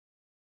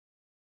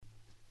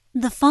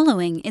The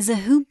following is a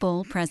Hoop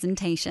Ball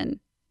presentation.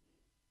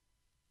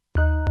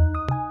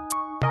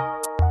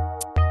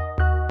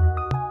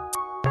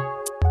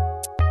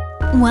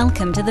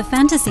 Welcome to the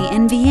Fantasy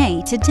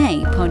NBA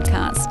Today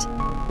podcast.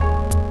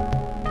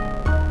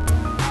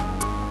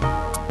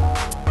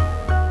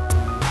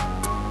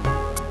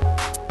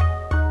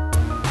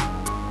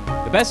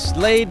 The best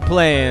laid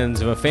plans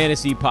of a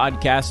fantasy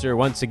podcaster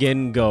once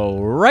again go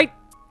right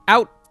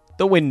out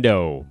the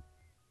window.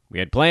 We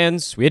had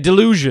plans, we had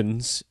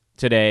delusions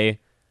today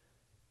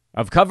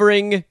of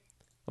covering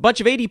a bunch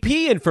of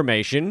ADP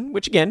information,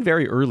 which again,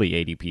 very early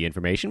ADP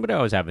information, but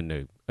I was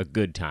having a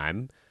good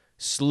time,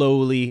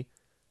 slowly,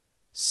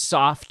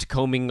 soft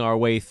combing our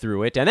way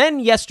through it. And then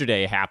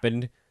yesterday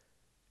happened,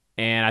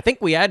 and I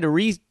think we had to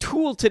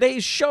retool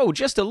today's show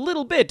just a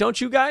little bit,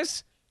 don't you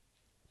guys?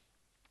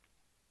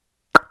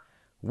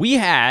 We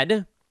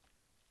had,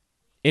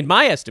 in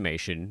my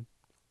estimation,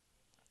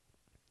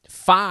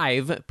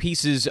 5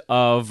 pieces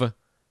of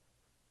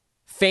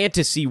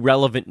fantasy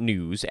relevant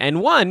news and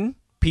one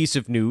piece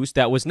of news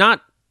that was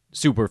not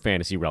super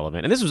fantasy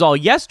relevant. And this was all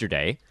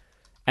yesterday.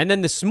 And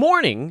then this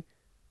morning,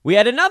 we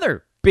had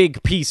another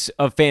big piece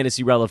of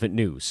fantasy relevant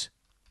news.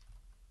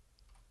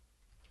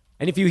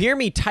 And if you hear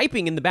me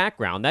typing in the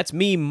background, that's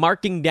me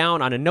marking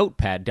down on a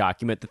notepad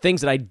document the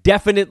things that I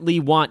definitely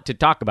want to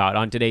talk about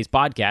on today's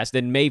podcast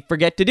and may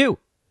forget to do.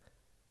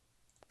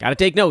 Got to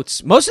take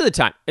notes. Most of the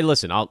time, and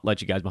listen, I'll let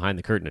you guys behind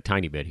the curtain a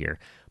tiny bit here.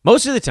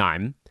 Most of the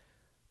time,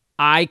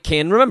 I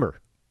can remember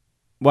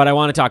what I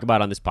want to talk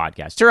about on this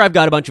podcast. Sure, I've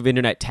got a bunch of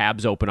internet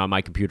tabs open on my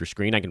computer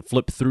screen. I can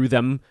flip through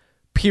them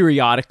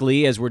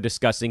periodically as we're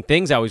discussing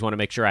things. I always want to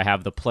make sure I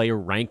have the player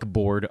rank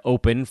board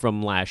open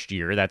from last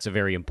year. That's a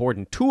very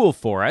important tool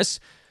for us.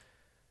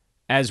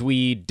 As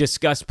we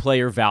discuss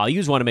player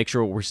values, want to make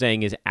sure what we're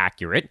saying is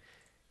accurate.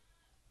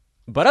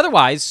 But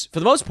otherwise, for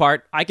the most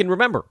part, I can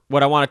remember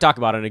what I want to talk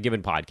about on a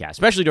given podcast,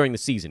 especially during the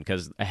season,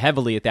 because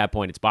heavily at that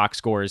point, it's box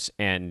scores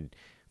and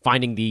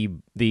finding the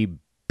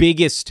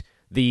biggest,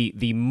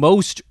 the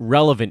most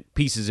relevant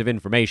pieces of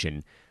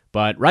information.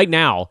 But right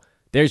now,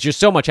 there's just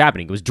so much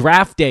happening. It was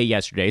draft day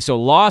yesterday,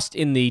 so lost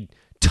in the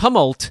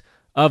tumult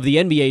of the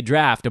NBA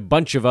draft, a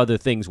bunch of other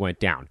things went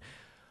down.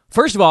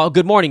 First of all,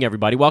 good morning,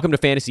 everybody. Welcome to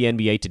Fantasy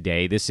NBA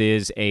Today. This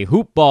is a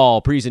Hoop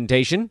Ball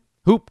presentation,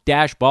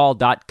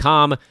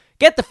 hoop-ball.com.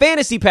 Get the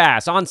Fantasy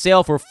Pass on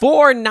sale for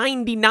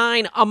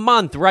 $4.99 a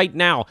month right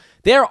now.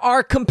 There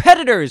are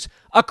competitors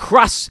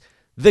across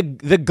the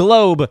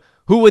globe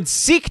who would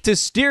seek to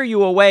steer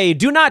you away.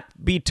 Do not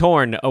be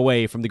torn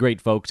away from the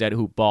great folks at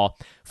Hoop Ball.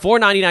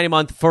 $4.99 a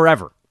month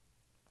forever.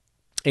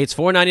 It's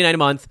 $4.99 a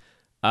month.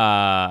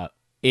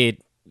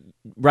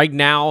 Right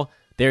now,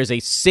 there's a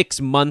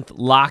 6-month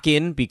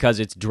lock-in because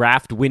it's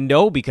draft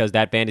window, because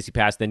that Fantasy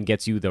Pass then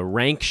gets you the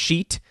rank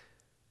sheet,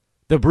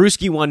 the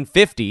Brewski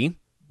 150,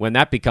 when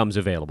that becomes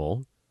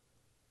available.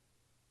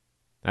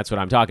 That's what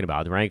I'm talking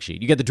about, the rank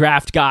sheet. You get the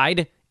draft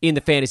guide in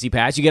the Fantasy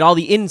Pass. You get all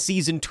the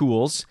in-season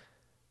tools.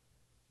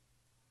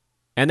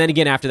 And then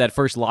again, after that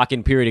first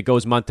lock-in period, it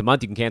goes month to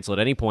month. You can cancel at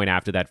any point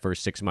after that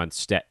first 6-month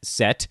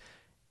set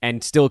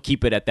and still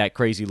keep it at that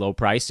crazy low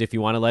price if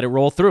you want to let it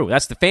roll through.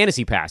 That's the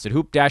Fantasy Pass at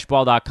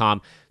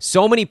hoop-ball.com.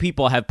 So many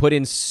people have put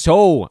in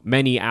so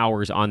many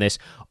hours on this.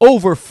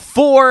 Over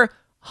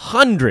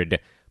 400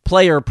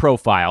 player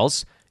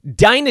profiles.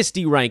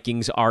 Dynasty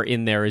rankings are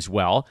in there as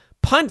well.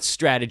 Punt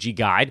strategy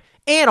guide.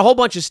 And a whole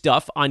bunch of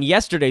stuff on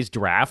yesterday's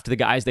draft. The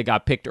guys that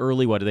got picked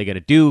early, what are they going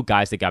to do?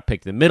 Guys that got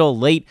picked in the middle,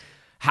 late.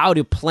 How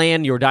to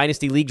plan your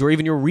dynasty leagues or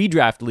even your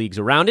redraft leagues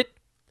around it.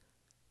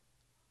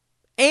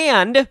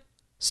 And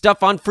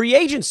stuff on free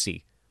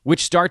agency,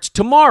 which starts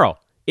tomorrow.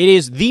 It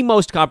is the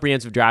most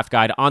comprehensive draft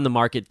guide on the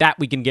market. That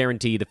we can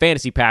guarantee. The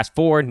Fantasy Pass,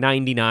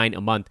 $4.99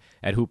 a month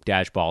at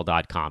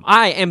hoop-ball.com.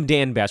 I am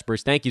Dan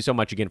Vespers. Thank you so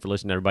much again for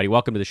listening, everybody.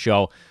 Welcome to the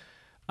show.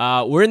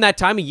 We're in that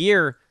time of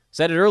year.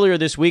 Said it earlier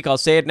this week. I'll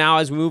say it now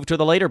as we move to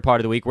the later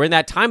part of the week. We're in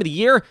that time of the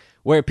year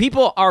where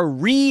people are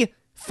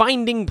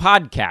finding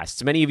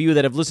podcasts. Many of you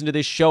that have listened to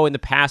this show in the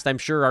past, I'm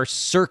sure, are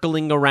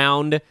circling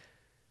around. A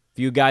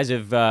few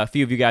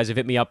of you guys have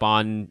hit me up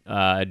on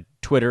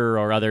Twitter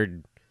or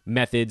other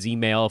methods,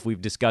 email, if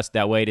we've discussed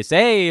that way, to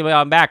say, hey,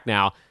 I'm back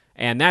now.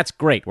 And that's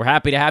great. We're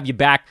happy to have you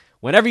back.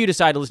 Whenever you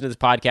decide to listen to this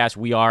podcast,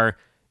 we are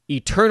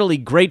eternally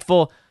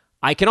grateful.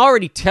 I can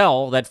already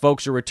tell that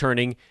folks are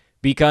returning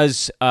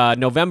because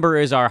November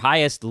is our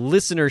highest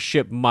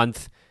listenership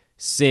month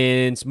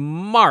since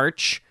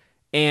March,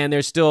 and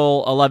there's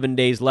still 11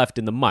 days left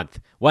in the month.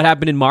 What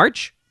happened in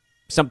March?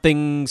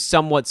 Something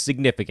somewhat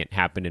significant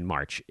happened in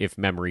March, if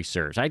memory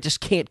serves. I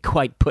just can't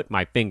quite put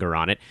my finger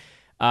on it.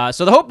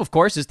 So the hope, of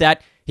course, is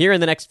that here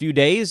in the next few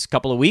days,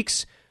 couple of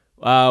weeks,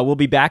 we'll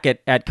be back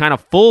at kind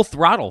of full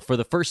throttle for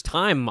the first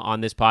time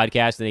on this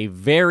podcast in a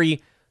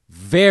very,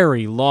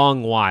 very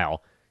long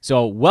while.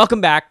 So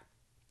welcome back.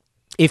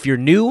 If you're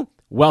new,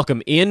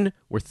 welcome in.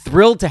 We're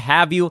thrilled to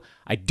have you.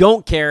 I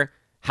don't care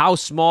how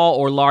small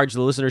or large the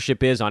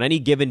listenership is on any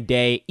given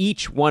day.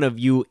 Each one of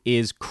you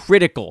is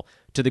critical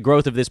to the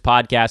growth of this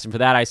podcast. And for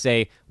that, I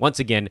say, once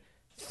again,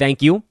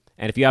 thank you.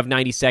 And if you have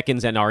 90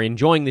 seconds and are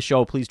enjoying the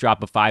show, please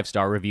drop a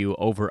 5-star review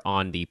over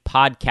on the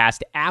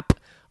podcast app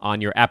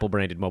on your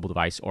Apple-branded mobile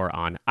device or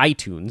on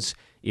iTunes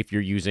if you're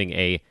using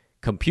a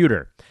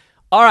computer.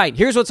 All right,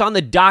 here's what's on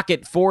the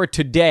docket for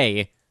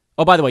today.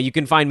 Oh, by the way, you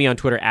can find me on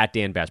Twitter at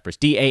Dan Besbris,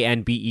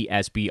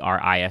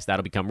 DanBesbris.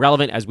 That'll become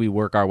relevant as we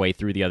work our way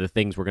through the other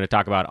things we're going to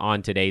talk about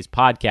on today's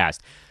podcast.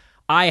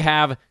 I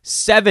have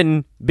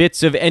 7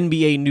 bits of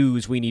NBA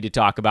news we need to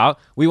talk about.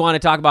 We want to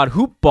talk about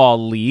hoop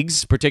ball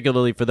leagues,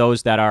 particularly for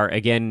those that are,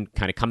 again,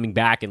 kind of coming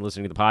back and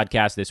listening to the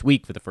podcast this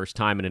week for the first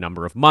time in a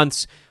number of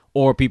months,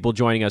 or people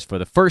joining us for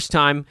the first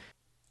time.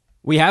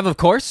 We have, of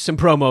course, some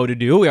promo to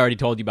do. We already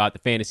told you about the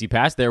Fantasy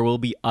Pass. There will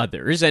be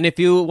others. And if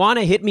you want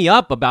to hit me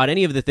up about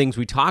any of the things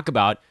we talk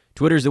about,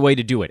 Twitter's the way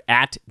to do it,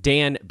 at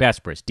Dan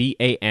Besbris,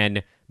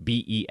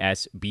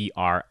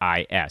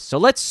 DanBesbris. So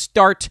let's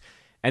start,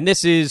 and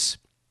this is,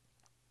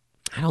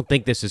 I don't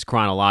think this is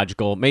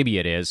chronological. Maybe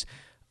it is.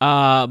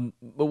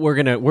 We're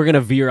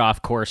gonna veer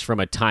off course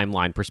from a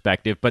timeline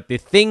perspective, but the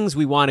things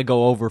we want to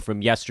go over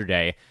from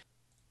yesterday,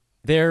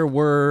 there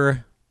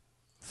were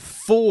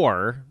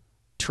 4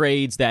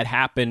 trades that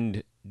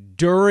happened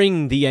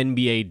during the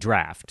NBA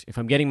draft. If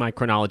I'm getting my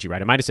chronology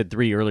right, I might have said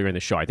 3 earlier in the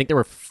show. I think there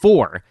were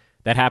 4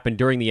 that happened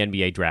during the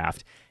NBA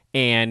draft,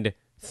 and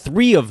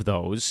 3 of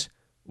those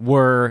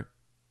were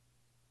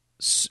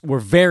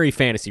very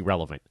fantasy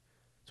relevant.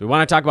 So we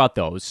want to talk about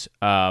those,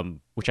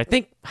 which I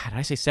think, did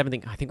I say 7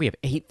 things? I think we have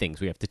 8 things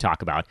we have to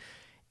talk about.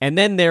 And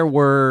then there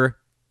were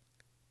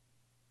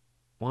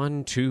 4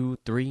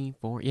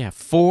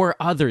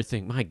 other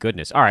things. My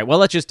goodness. All right, well,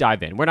 let's just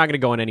dive in. We're not going to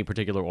go in any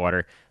particular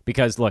order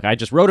because, look, I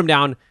just wrote them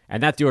down,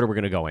 and that's the order we're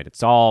going to go in.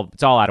 It's all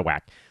out of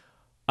whack.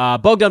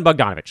 Bogdan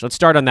Bogdanovic. Let's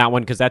start on that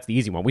one because that's the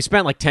easy one. We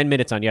spent like 10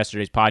 minutes on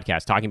yesterday's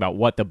podcast talking about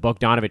what the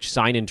Bogdanovic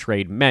sign-in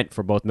trade meant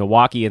for both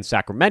Milwaukee and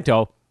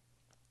Sacramento,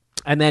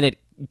 and then it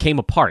came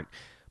apart.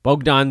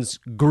 Bogdan's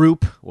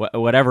group,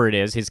 whatever it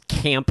is, his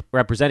camp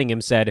representing him,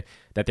 said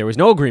that there was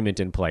no agreement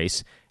in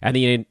place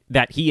and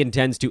that he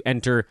intends to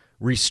enter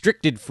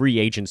restricted free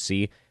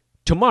agency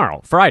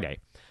tomorrow, Friday.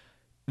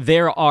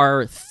 There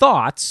are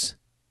thoughts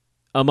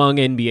among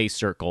NBA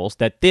circles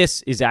that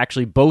this is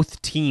actually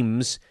both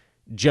teams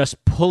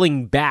just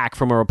pulling back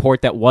from a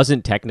report that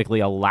wasn't technically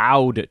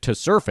allowed to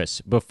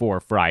surface before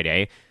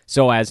Friday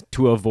so as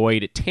to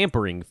avoid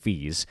tampering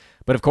fees.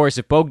 But of course,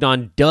 if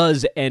Bogdan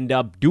does end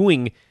up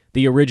doing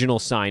the original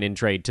sign-in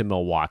trade to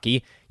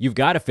Milwaukee, you've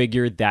got to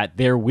figure that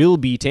there will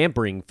be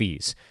tampering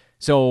fees.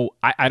 So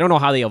I don't know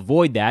how they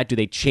avoid that. Do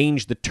they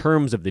change the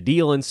terms of the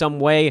deal in some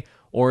way?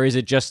 Or is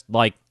it just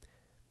like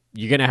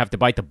you're going to have to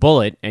bite the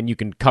bullet and you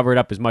can cover it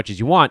up as much as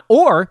you want?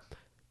 Or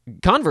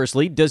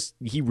conversely, does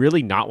he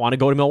really not want to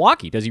go to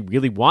Milwaukee? Does he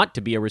really want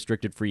to be a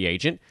restricted free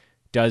agent?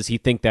 Does he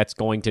think that's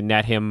going to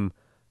net him,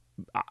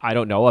 I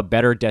don't know, a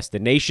better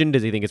destination?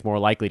 Does he think it's more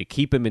likely to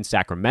keep him in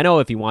Sacramento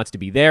if he wants to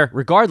be there?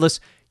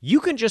 Regardless, you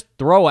can just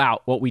throw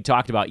out what we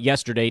talked about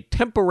yesterday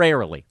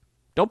temporarily.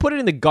 Don't put it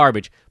in the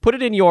garbage. Put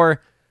it in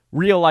your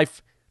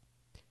real-life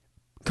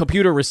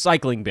computer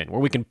recycling bin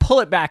where we can pull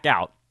it back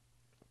out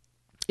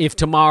if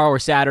tomorrow or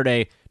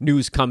Saturday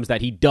news comes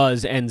that he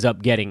does end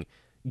up getting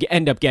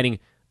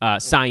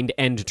signed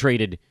and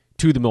traded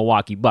to the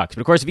Milwaukee Bucks.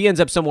 But of course, if he ends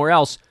up somewhere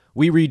else,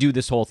 we redo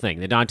this whole thing.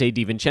 The Dante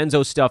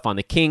DiVincenzo stuff on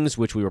the Kings,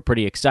 which we were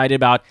pretty excited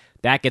about,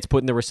 that gets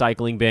put in the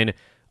recycling bin.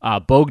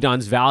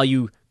 Bogdan's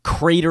value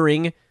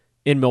cratering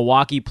in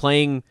Milwaukee,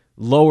 playing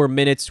lower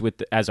minutes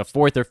as a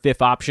 4th or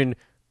 5th option,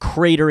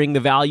 cratering the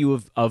value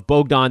of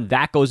Bogdan.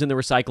 That goes in the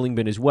recycling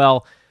bin as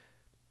well.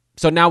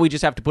 So now we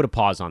just have to put a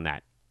pause on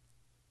that.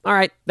 All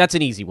right, that's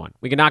an easy one.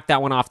 We can knock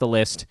that one off the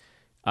list.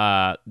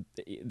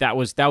 That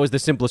was the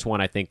simplest one,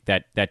 I think,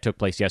 that took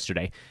place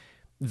yesterday.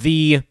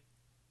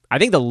 I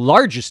think the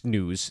largest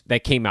news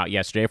that came out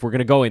yesterday, if we're going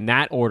to go in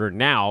that order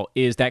now,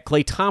 is that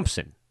Klay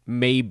Thompson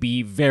may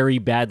be very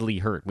badly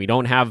hurt. We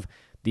don't have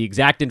the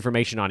exact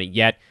information on it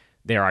yet.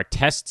 There are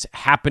tests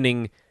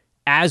happening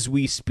as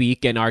we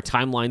speak, and our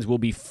timelines will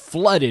be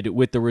flooded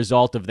with the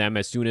result of them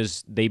as soon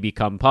as they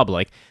become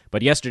public.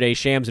 But yesterday,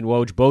 Shams and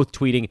Woj both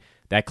tweeting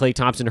that Klay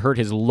Thompson hurt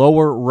his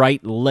lower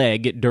right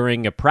leg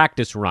during a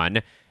practice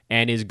run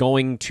and is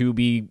going to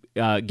be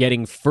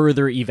getting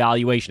further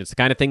evaluation. It's the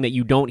kind of thing that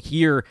you don't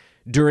hear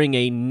during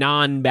a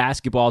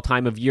non-basketball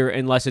time of year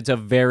unless it's a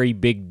very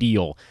big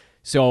deal.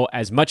 So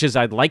as much as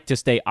I'd like to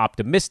stay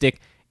optimistic,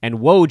 and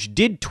Woj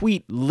did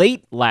tweet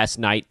late last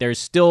night, there's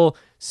still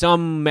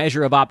some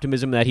measure of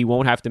optimism that he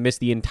won't have to miss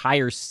the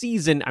entire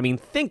season. I mean,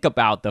 think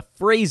about the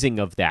phrasing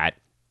of that.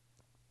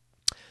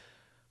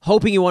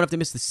 Hoping he won't have to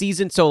miss the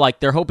season. So,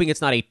 like, they're hoping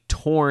it's not a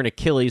torn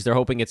Achilles. They're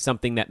hoping it's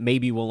something that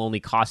maybe will only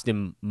cost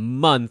him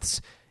months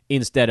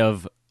instead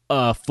of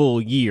a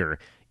full year.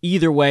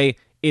 Either way,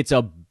 it's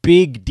a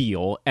big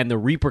deal, and the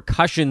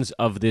repercussions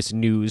of this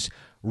news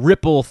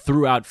ripple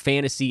throughout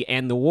fantasy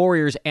and the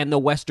Warriors and the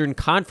Western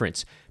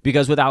Conference.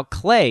 Because without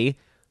Klay,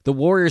 the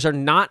Warriors are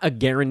not a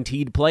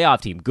guaranteed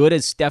playoff team. Good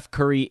as Steph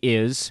Curry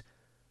is,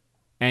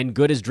 and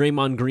good as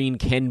Draymond Green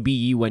can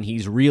be when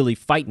he's really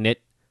fighting it,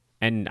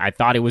 and I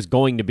thought it was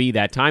going to be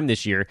that time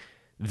this year,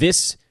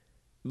 this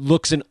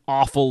looks an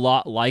awful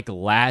lot like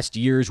last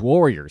year's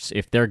Warriors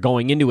if they're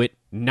going into it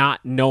not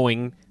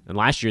knowing. And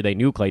last year they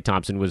knew Klay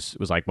Thompson was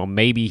like, well,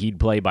 maybe he'd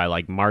play by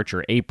like March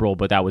or April,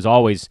 but that was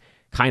always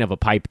kind of a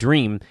pipe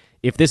dream.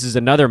 If this is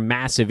another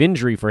massive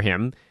injury for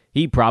him,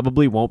 he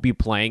probably won't be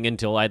playing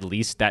until at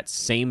least that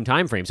same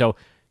time frame. So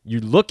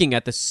you're looking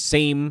at the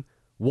same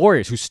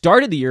Warriors who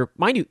started the year,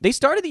 mind you, they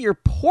started the year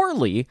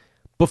poorly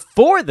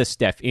before the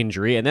Steph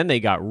injury, and then they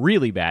got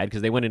really bad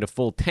because they went into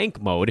full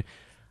tank mode.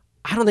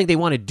 I don't think they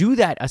want to do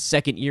that a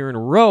second year in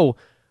a row,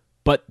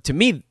 but to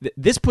me,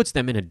 this puts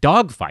them in a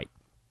dogfight.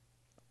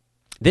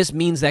 This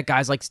means that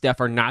guys like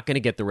Steph are not going to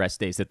get the rest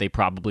days that they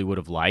probably would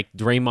have liked.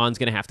 Draymond's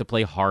going to have to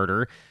play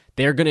harder.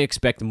 They're going to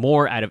expect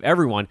more out of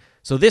everyone.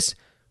 So this,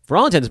 for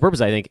all intents and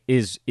purposes, I think,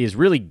 is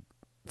really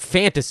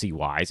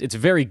fantasy-wise. It's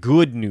very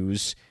good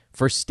news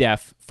for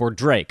Steph, for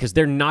Dre, because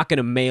they're not going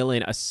to mail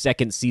in a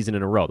second season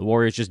in a row. The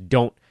Warriors just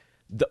don't,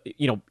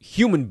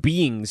 human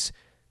beings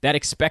that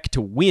expect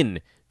to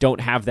win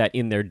don't have that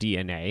in their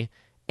DNA.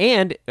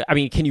 And, I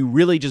mean, can you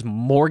really just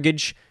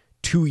mortgage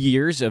 2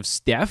 years of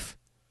Steph?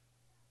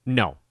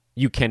 No,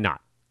 you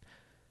cannot.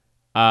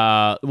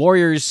 The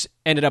Warriors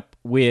ended up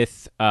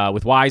with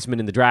Wiseman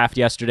in the draft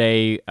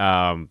yesterday.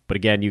 But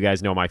again, you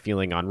guys know my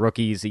feeling on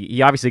rookies.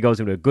 He obviously goes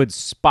into a good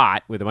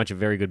spot with a bunch of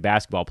very good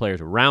basketball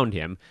players around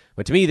him.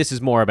 But to me, this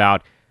is more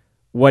about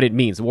what it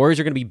means. The Warriors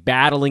are going to be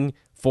battling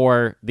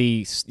for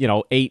the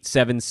 8,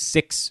 7,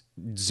 6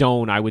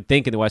 zone, I would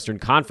think, in the Western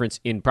Conference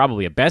in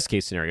probably a best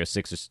case scenario,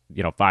 6,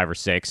 5 or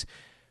 6.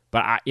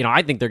 But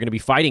I think they're going to be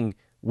fighting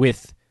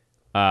with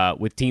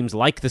teams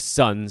like the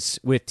Suns,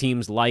 with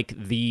teams like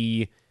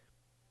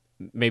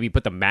maybe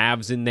put the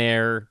Mavs in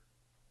there.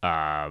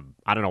 I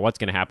don't know what's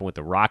going to happen with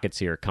the Rockets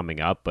here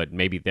coming up, but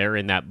maybe they're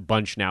in that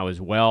bunch now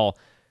as well.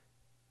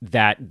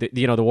 That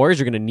the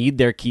Warriors are going to need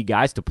their key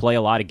guys to play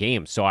a lot of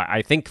games. So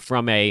I think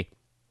from a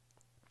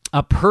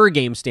per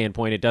game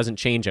standpoint, it doesn't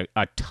change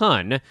a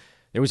ton.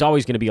 There was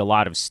always going to be a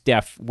lot of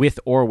Steph with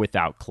or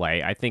without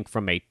Klay. I think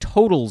from a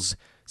totals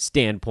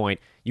standpoint,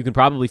 you can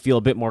probably feel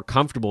a bit more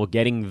comfortable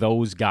getting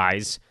those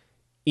guys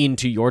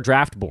into your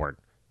draft board.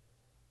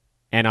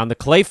 And on the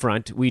Klay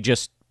front, we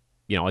just,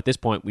 at this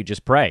point, we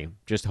just pray.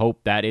 Just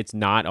hope that it's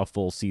not a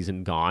full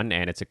season gone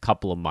and it's a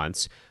couple of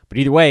months. But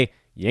either way,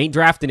 you ain't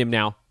drafting him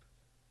now.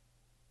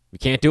 You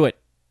can't do it.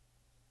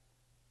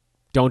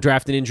 Don't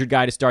draft an injured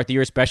guy to start the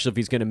year, especially if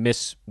he's going to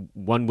miss,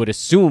 one would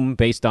assume,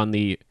 based on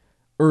the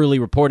early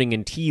reporting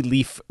and tea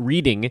leaf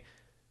reading,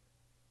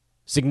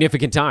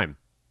 significant time.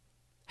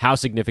 How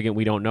significant,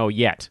 we don't know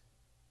yet.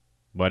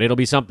 But it'll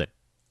be something.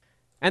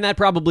 And that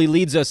probably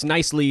leads us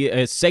nicely,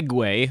 a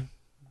segue.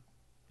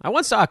 I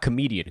once saw a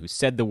comedian who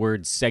said the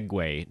word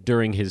segue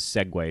during his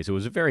segues. It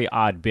was a very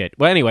odd bit.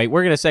 Well, anyway,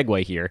 we're going to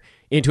segue here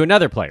into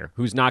another player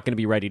who's not going to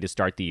be ready to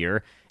start the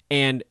year.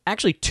 And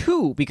actually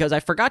two, because I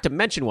forgot to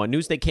mention one.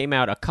 News that came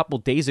out a couple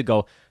days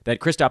ago that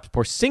Kristaps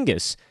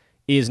Porzingis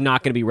is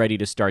not going to be ready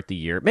to start the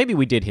year. Maybe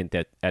we did hint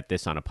at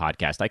this on a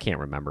podcast. I can't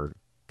remember.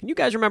 Can you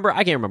guys remember?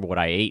 I can't remember what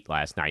I ate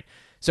last night.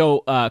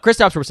 So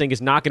Kristaps Porzingis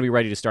is not going to be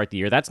ready to start the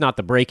year. That's not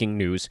the breaking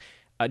news.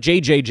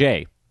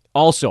 JJJ,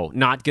 also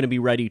not going to be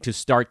ready to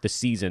start the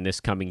season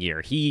this coming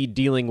year. He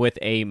dealing with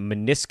a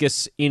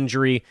meniscus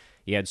injury.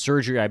 He had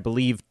surgery, I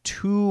believe,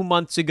 2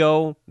 months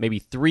ago, maybe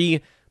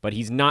 3, but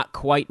he's not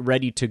quite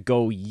ready to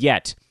go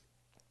yet.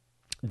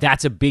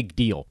 That's a big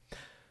deal.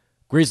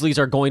 Grizzlies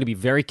are going to be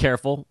very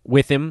careful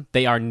with him.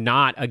 They are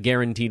not a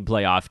guaranteed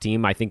playoff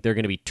team. I think they're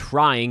going to be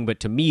trying,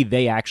 but to me,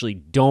 they actually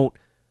don't.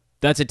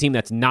 That's a team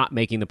that's not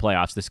making the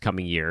playoffs this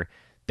coming year.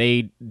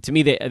 I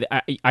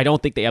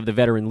don't think they have the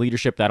veteran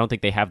leadership. I don't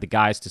think they have the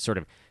guys to sort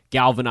of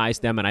galvanize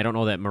them, and I don't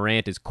know that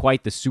Morant is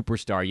quite the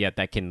superstar yet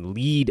that can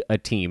lead a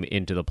team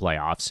into the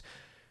playoffs.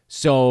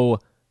 So,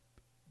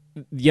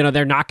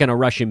 they're not going to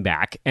rush him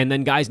back, and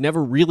then guys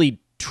never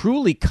really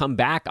truly come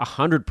back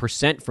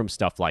 100% from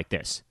stuff like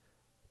this.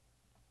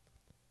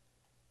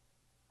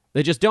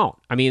 They just don't.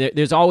 I mean,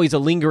 there's always a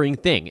lingering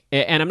thing,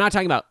 and I'm not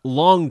talking about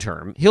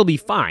long-term. He'll be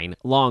fine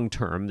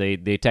long-term.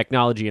 The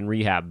technology and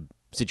rehab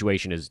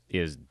situation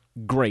is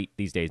great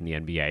these days in the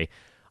NBA.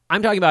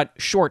 I'm talking about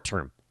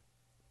short-term.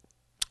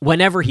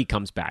 Whenever he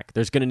comes back,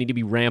 there's going to need to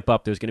be ramp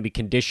up. There's going to be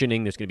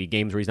conditioning. There's going to be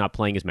games where he's not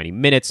playing as many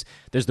minutes.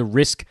 There's the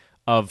risk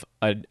of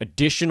an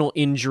additional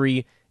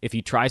injury if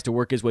he tries to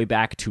work his way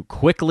back too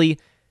quickly.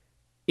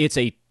 It's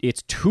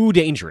too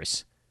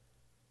dangerous.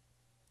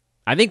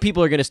 I think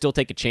people are going to still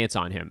take a chance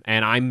on him,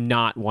 and I'm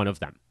not one of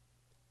them.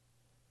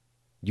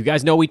 You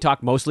guys know we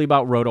talk mostly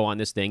about Roto on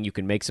this thing. You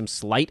can make some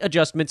slight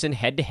adjustments in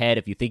head-to-head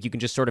if you think you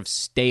can just sort of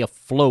stay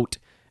afloat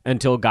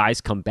until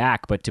guys come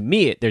back. But to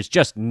me, there's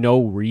just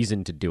no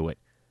reason to do it.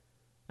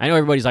 I know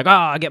everybody's like,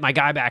 I'll get my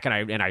guy back, and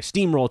I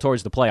steamroll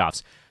towards the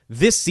playoffs.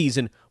 This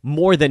season,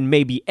 more than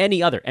maybe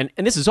any other, and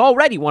this is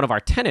already one of our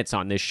tenets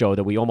on this show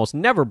that we almost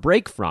never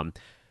break from,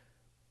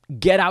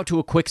 get out to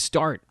a quick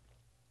start.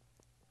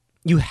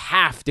 You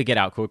have to get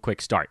out to a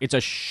quick start. It's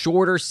a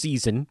shorter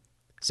season,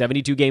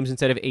 72 games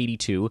instead of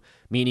 82,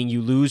 meaning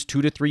you lose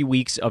 2 to 3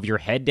 weeks of your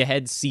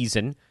head-to-head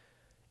season,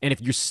 And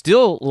if you're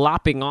still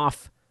lopping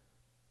off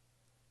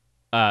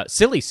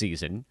silly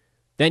season,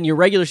 then your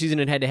regular season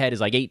and head-to-head is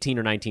like 18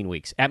 or 19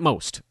 weeks at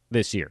most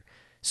this year.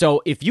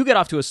 So if you get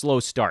off to a slow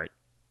start,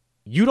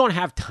 you don't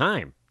have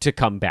time to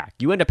come back.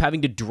 You end up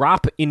having to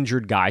drop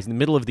injured guys in the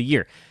middle of the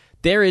year.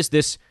 There's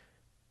this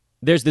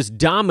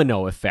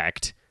domino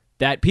effect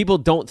that people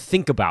don't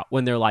think about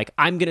when they're like,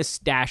 I'm going to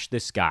stash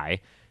this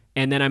guy,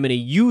 and then I'm going to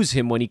use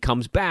him when he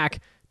comes back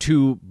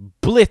to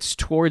blitz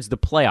towards the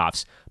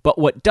playoffs. But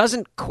what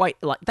doesn't quite,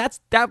 like,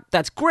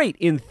 that's great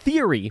in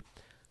theory,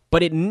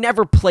 but it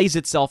never plays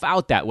itself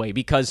out that way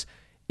because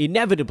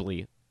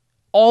inevitably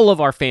all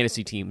of our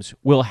fantasy teams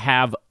will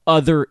have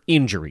other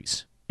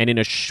injuries. And in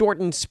a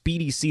shortened,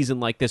 speedy season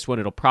like this one,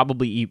 it'll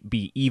probably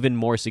be even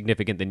more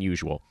significant than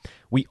usual.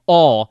 We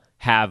all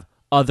have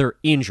other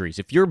injuries.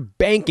 If you're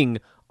banking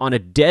on a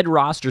dead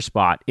roster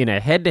spot in a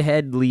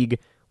head-to-head league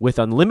with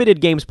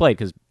unlimited games played,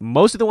 because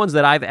most of the ones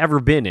that I've ever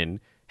been in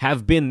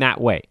have been that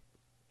way.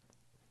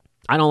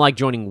 I don't like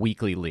joining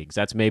weekly leagues.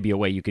 That's maybe a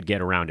way you could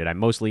get around it. I'm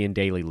mostly in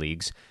daily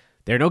leagues.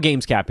 There are no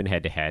games cap in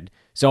head-to-head.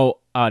 So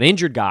an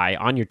injured guy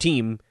on your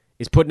team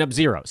is putting up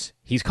zeros.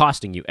 He's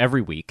costing you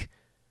every week.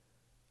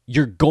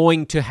 You're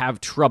going to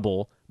have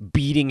trouble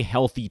beating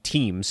healthy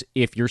teams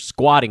if you're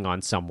squatting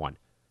on someone.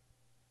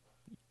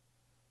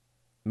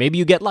 Maybe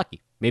you get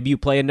lucky. Maybe you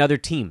play another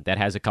team that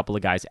has a couple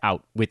of guys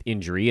out with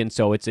injury, and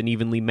so it's an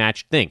evenly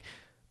matched thing.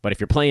 But if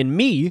you're playing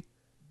me,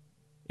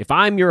 if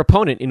I'm your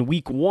opponent in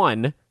week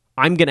 1,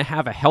 I'm going to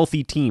have a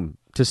healthy team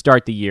to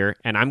start the year,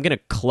 and I'm going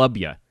to club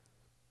you.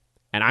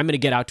 And I'm going to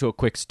get out to a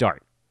quick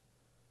start.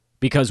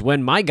 Because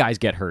when my guys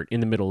get hurt in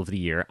the middle of the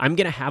year, I'm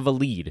going to have a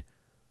lead.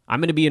 I'm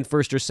going to be in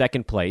first or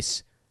second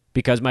place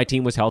because my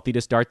team was healthy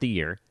to start the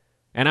year,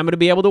 and I'm going to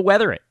be able to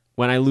weather it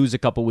when I lose a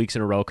couple weeks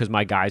in a row because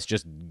my guys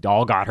just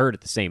all got hurt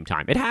at the same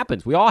time. It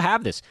happens. We all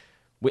have this.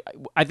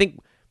 I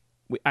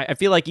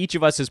feel like each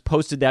of us has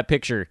posted that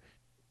picture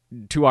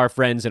to our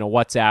friends in a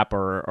WhatsApp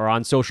or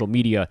on social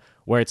media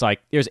where it's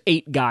like there's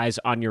 8 guys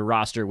on your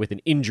roster with an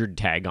injured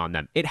tag on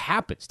them. It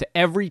happens to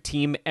every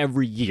team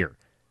every year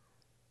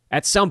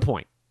at some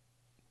point.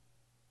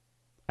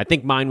 I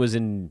think mine was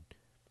in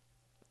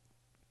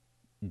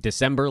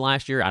December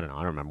last year. I don't know.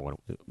 I don't remember when.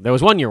 There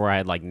was one year where I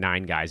had like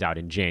 9 guys out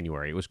in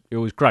January. It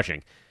was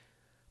crushing.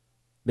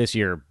 This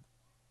year,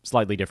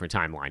 slightly different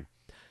timeline.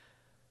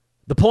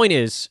 The point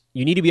is,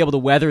 you need to be able to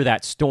weather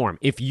that storm.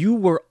 If you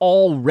were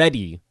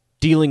already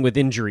dealing with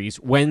injuries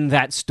when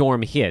that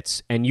storm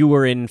hits, and you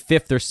were in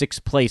 5th or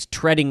 6th place,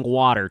 treading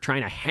water,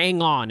 trying to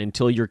hang on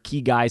until your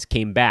key guys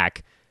came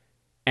back,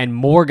 and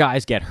more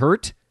guys get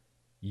hurt,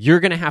 you're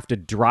going to have to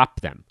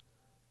drop them.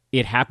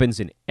 It happens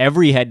in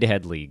every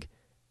head-to-head league.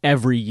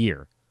 Every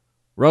year.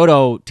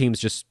 Roto teams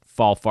just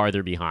fall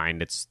farther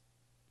behind.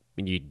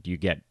 You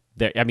get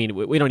there. I mean,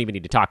 we don't even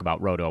need to talk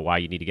about Roto, why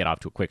you need to get off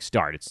to a quick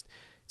start. It's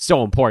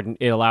so important.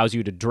 It allows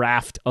you to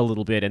draft a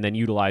little bit and then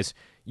utilize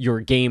your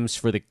games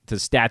for the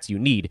stats you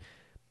need.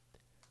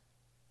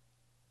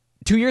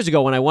 2 years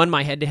ago, when I won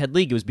my head-to-head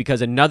league, it was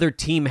because another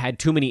team had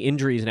too many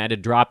injuries and I had to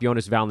drop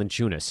Jonas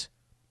Valanciunas.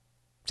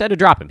 Just had to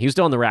drop him. He was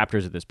still on the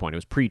Raptors at this point. It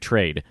was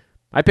pre-trade.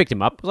 I picked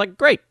him up. I was like,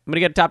 great, I'm going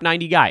to get a top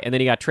 90 guy. And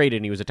then he got traded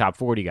and he was a top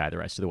 40 guy the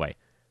rest of the way.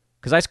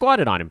 Because I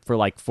squatted on him for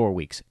like 4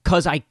 weeks.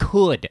 Because I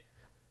could.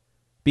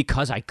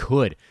 Because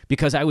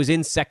I was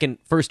in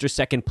first or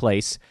second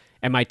place,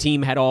 and my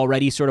team had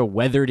already sort of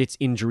weathered its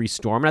injury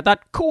storm. And I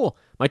thought, cool,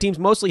 my team's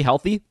mostly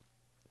healthy.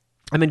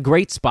 I'm in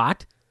great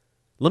spot.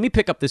 Let me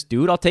pick up this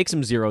dude. I'll take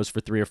some zeros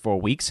for 3 or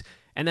 4 weeks,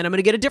 and then I'm going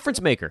to get a difference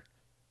maker.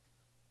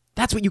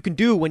 That's what you can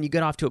do when you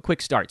get off to a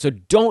quick start. So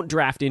don't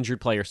draft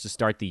injured players to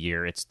start the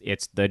year. It's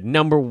the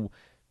number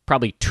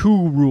probably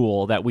 2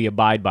 rule that we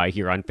abide by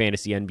here on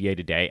Fantasy NBA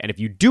Today. And if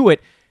you do it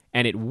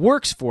and it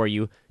works for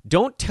you,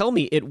 don't tell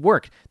me it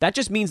worked. That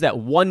just means that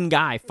one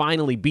guy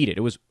finally beat it.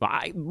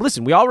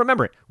 Listen, we all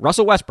remember it.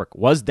 Russell Westbrook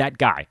was that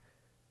guy.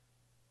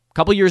 A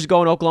couple years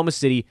ago in Oklahoma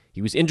City,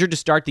 he was injured to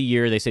start the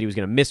year. They said he was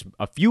going to miss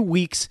a few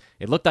weeks.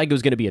 It looked like it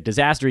was going to be a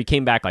disaster. He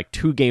came back like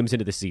 2 games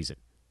into the season.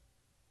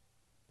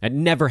 That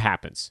never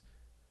happens.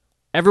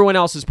 Everyone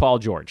else is Paul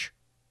George.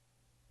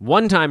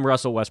 One time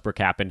Russell Westbrook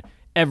happened.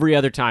 Every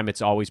other time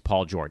it's always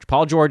Paul George.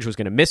 Paul George was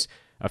going to miss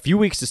a few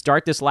weeks to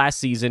start this last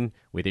season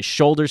with his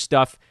shoulder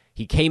stuff.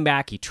 He came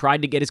back. He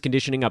tried to get his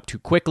conditioning up too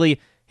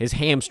quickly. His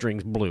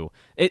hamstrings blew.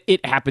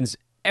 It happens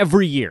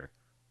every year.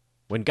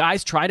 When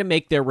guys try to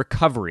make their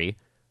recovery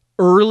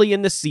early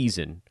in the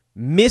season,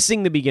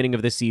 missing the beginning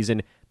of the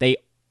season, they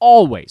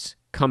always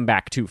come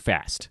back too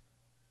fast.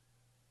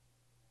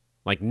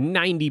 Like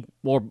 90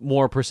 or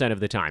more percent of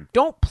the time.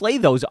 Don't play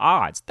those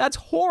odds. That's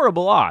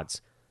horrible odds.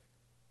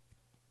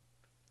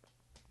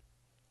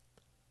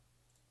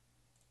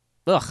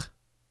 Ugh.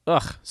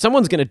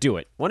 Someone's going to do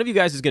it. One of you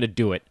guys is going to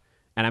do it,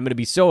 and I'm going to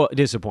be so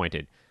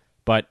disappointed.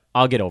 But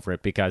I'll get over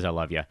it because I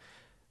love you.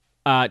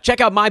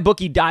 Check out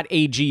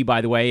mybookie.ag,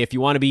 by the way, if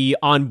you want to be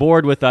on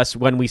board with us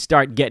when we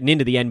start getting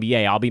into the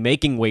NBA. I'll be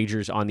making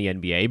wagers on the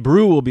NBA.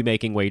 Brew will be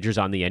making wagers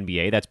on the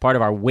NBA. That's part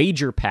of our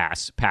Wager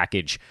Pass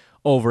package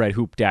over at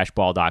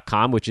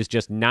hoop-ball.com, which is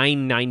just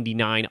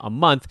 $9.99 a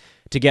month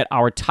to get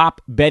our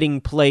top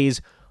betting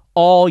plays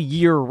all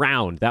year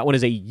round. That one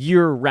is a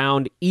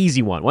year-round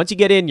easy one. Once you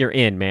get in, you're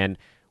in, man.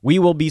 We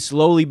will be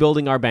slowly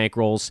building our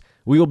bankrolls.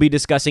 We will be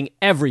discussing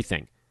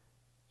everything,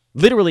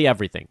 literally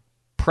everything.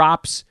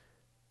 Props,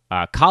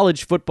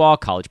 college football,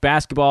 college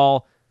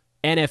basketball,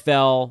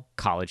 NFL,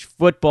 college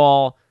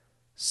football,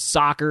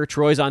 soccer.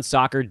 Troy's on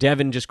soccer.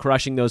 Devin just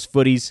crushing those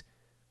footies.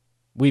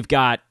 We've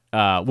got,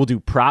 we'll do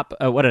prop.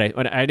 I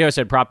know I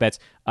said prop bets.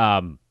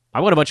 I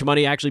won a bunch of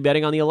money actually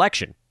betting on the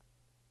election.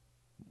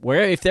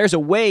 Where if there's a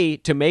way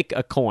to make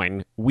a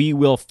coin, we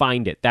will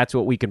find it. That's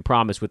what we can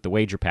promise with the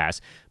Wager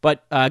Pass.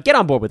 But get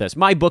on board with us.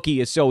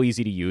 MyBookie is so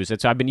easy to use.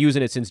 So I've been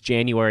using it since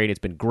January, and it's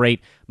been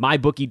great.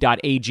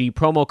 MyBookie.ag.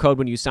 Promo code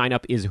when you sign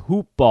up is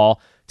HoopBall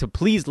to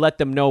please let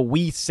them know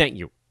we sent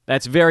you.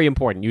 That's very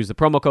important. Use the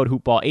promo code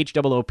HoopBall,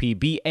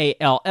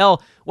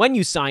 HOOPBALL, when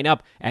you sign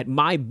up at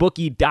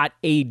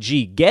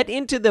MyBookie.ag. Get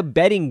into the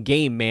betting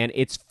game, man.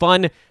 It's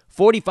fun.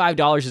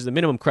 $45 is the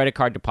minimum credit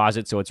card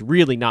deposit, so it's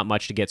really not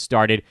much to get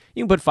started.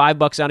 You can put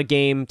 $5 on a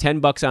game,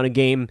 $10 on a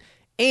game,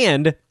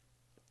 and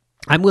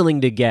I'm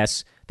willing to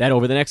guess that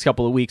over the next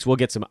couple of weeks, we'll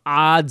get some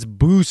odds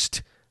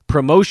boost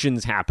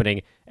promotions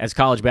happening as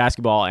college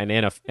basketball and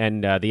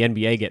the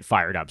NBA get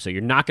fired up. So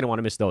you're not going to want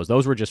to miss those.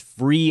 Those were just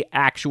free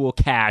actual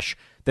cash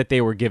that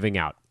they were giving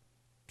out.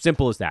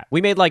 Simple as that. We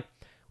made like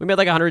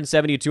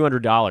 $170 to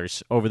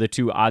 $200 over the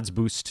two odds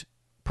boost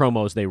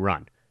promos they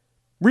run.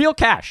 Real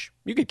cash.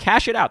 You could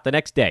cash it out the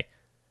next day.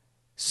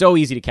 So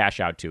easy to cash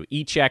out to.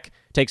 E-check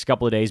takes a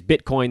couple of days.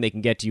 Bitcoin, they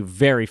can get to you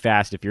very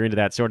fast if you're into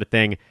that sort of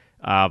thing.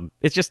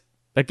 It's just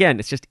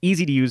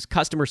easy to use.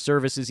 Customer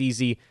service is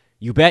easy.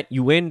 You bet,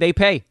 you win, they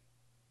pay.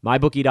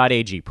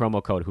 MyBookie.ag,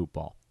 promo code HoopBall.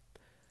 All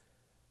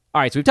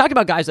right, so we've talked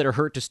about guys that are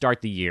hurt to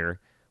start the year.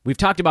 We've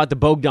talked about the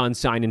Bogdan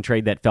sign-and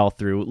trade that fell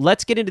through.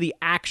 Let's get into the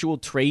actual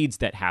trades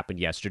that happened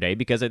yesterday,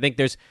 because I think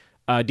there's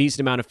a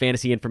decent amount of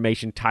fantasy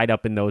information tied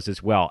up in those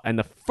as well. And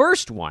the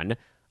first one,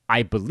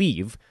 I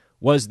believe,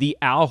 was the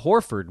Al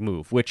Horford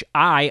move, which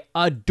I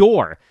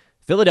adore.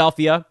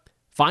 Philadelphia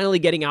finally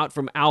getting out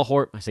from Al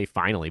Horford. I say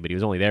finally, but he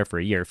was only there for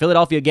a year.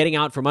 Philadelphia getting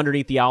out from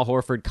underneath the Al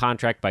Horford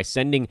contract by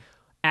sending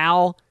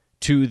Al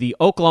to the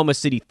Oklahoma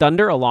City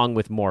Thunder along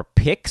with more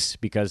picks,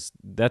 because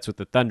that's what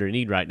the Thunder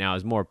need right now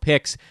is more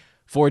picks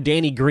for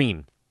Danny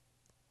Green.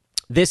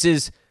 This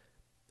is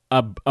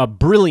a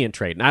brilliant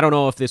trade. And I don't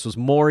know if this was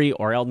Morey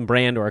or Elton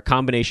Brand or a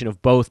combination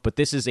of both, but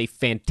this is a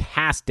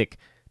fantastic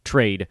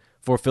trade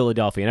for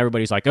Philadelphia. And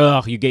everybody's like,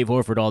 oh, you gave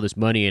Horford all this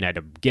money and had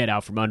to get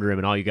out from under him,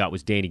 and all you got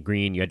was Danny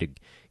Green. You had to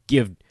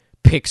give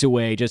picks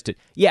away just to...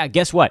 Yeah,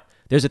 guess what?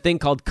 There's a thing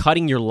called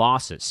cutting your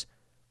losses.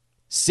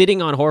 Sitting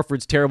on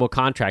Horford's terrible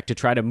contract to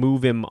try to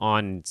move him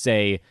on,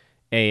 say,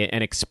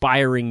 an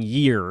expiring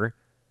year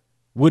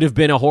would have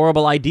been a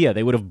horrible idea.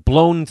 They would have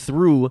blown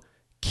through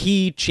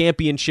key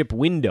championship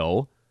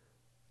window.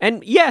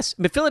 And yes,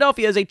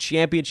 Philadelphia is a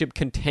championship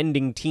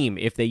contending team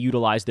if they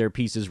utilize their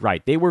pieces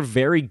right. They were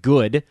very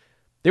good.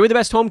 They were the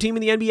best home team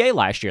in the NBA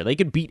last year. They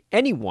could beat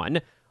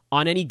anyone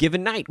on any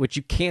given night, which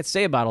you can't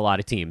say about a lot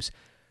of teams.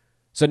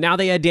 So now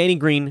they had Danny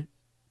Green,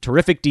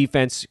 terrific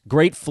defense,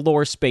 great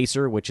floor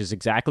spacer, which is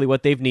exactly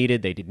what they've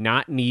needed. They did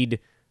not need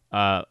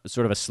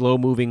sort of a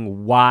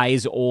slow-moving,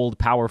 wise, old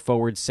power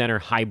forward center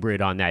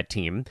hybrid on that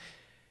team.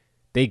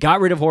 They got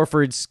rid of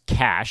Horford's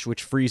cash,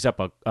 which frees up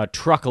a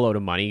truckload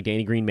of money.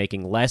 Danny Green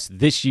making less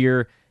this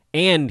year,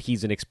 and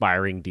he's an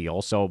expiring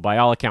deal. So by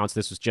all accounts,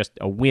 this was just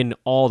a win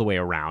all the way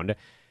around.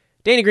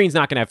 Danny Green's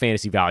not going to have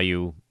fantasy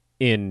value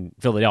in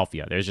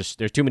Philadelphia. There's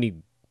too many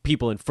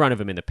people in front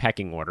of him in the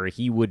pecking order.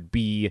 He would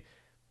be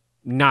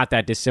not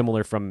that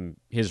dissimilar from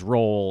his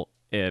role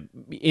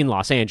in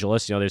Los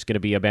Angeles. You know, there's going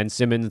to be a Ben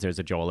Simmons, there's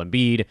a Joel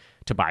Embiid,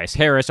 Tobias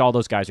Harris. All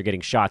those guys are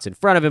getting shots in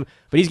front of him,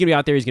 but he's going to be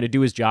out there. He's going to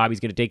do his job.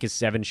 He's going to take his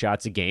 7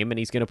 shots a game, and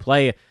he's going to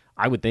play,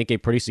 I would think, a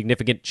pretty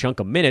significant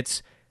chunk of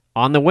minutes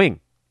on the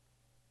wing.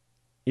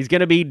 He's going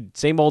to be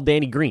same old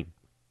Danny Green.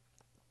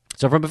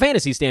 So from a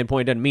fantasy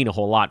standpoint, it doesn't mean a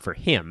whole lot for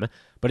him,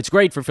 but it's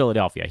great for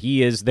Philadelphia.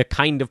 He is the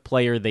kind of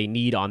player they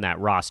need on that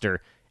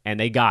roster, and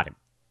they got him.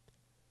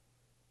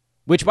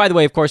 Which, by the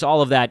way, of course,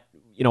 all of that,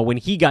 you know, when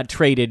he got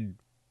traded,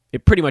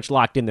 it pretty much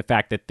locked in the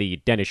fact that the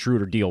Dennis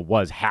Schroeder deal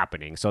was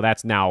happening. So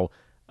that's now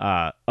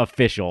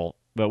official,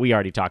 but we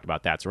already talked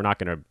about that, so we're not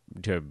going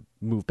to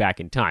move back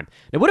in time.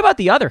 Now, what about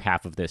the other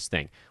half of this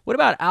thing? What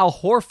about Al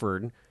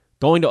Horford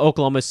going to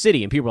Oklahoma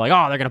City? And people are like,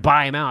 oh, they're going to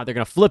buy him out. They're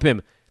going to flip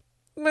him.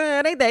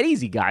 It ain't that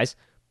easy, guys.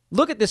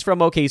 Look at this from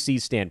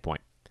OKC's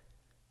standpoint.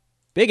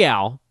 Big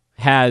Al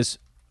has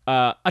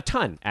a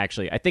ton,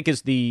 actually, I think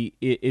is the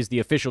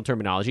official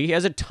terminology. He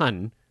has a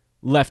ton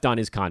left on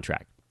his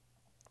contract.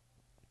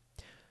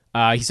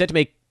 He's set to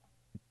make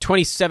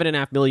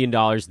 $27.5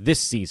 million this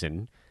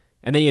season,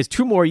 and then he has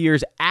 2 more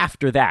years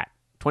after that.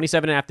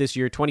 27.5 this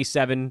year,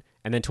 27,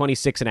 and then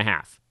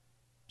 26.5.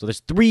 So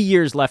there's 3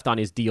 years left on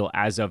his deal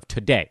as of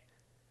today.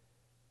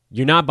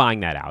 You're not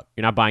buying that out.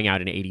 You're not buying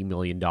out an $80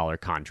 million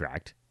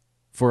contract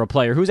for a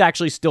player who's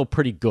actually still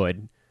pretty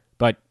good,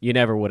 but you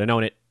never would have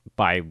known it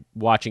by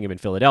watching him in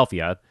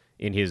Philadelphia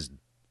in his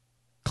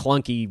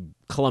clunky,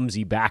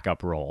 clumsy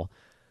backup role.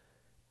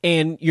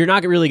 And you're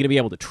not really going to be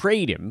able to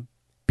trade him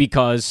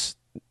because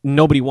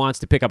nobody wants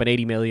to pick up an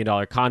 $80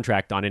 million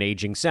contract on an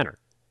aging center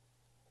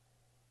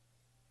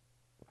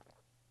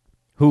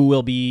who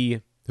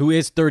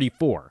is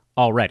 34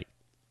 already.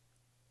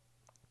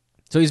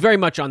 So he's very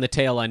much on the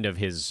tail end of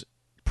his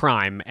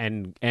prime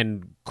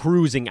and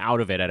cruising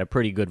out of it at a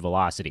pretty good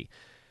velocity.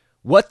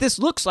 What this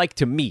looks like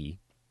to me,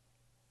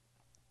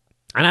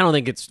 and I don't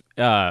think it's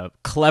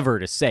clever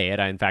to say it.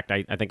 In fact,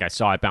 I think I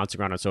saw it bouncing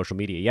around on social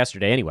media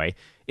yesterday anyway,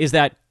 is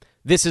that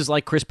this is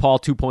like Chris Paul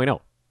 2.0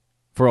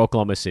 for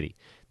Oklahoma City.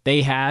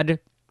 They had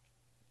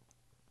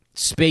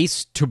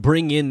space to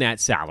bring in that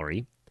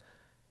salary,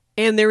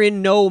 and they're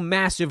in no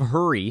massive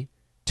hurry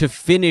to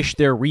finish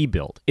their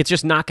rebuild. It's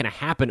just not going to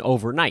happen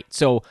overnight.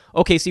 So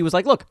OKC was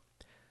like, look,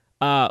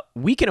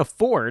 we can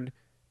afford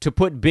to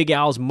put Big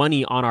Al's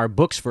money on our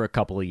books for a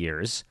couple of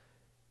years.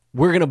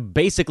 We're going to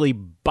basically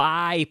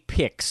buy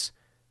picks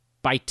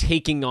by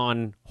taking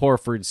on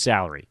Horford's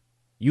salary.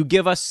 You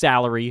give us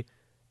salary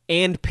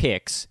and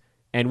picks,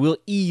 and we'll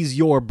ease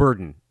your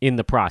burden in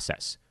the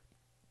process.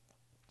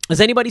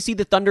 Does anybody see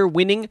the Thunder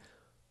winning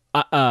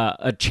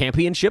a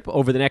championship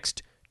over the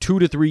next 2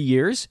 to 3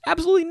 years?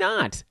 Absolutely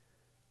not.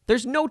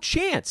 There's no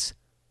chance.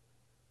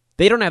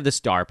 They don't have the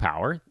star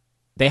power.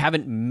 They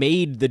haven't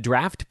made the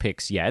draft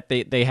picks yet.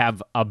 They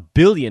have a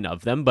billion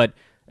of them, but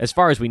as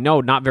far as we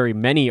know, not very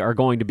many are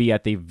going to be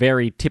at the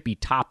very tippy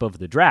top of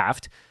the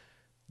draft.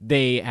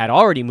 They had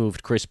already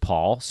moved Chris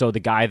Paul, so the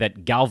guy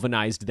that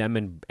galvanized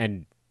them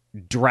and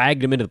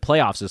dragged them into the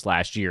playoffs this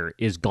last year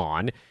is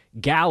gone.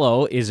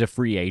 Gallo is a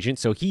free agent,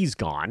 so he's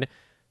gone.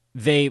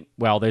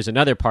 There's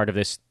another part of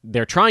this.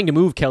 They're trying to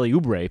move Kelly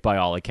Oubre by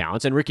all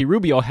accounts, and Ricky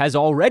Rubio has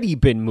already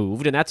been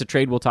moved, and that's a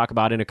trade we'll talk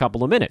about in a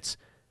couple of minutes.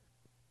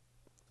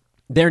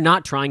 They're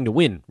not trying to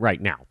win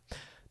right now.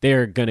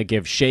 They're going to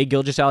give Shai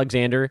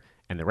Gilgeous-Alexander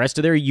and the rest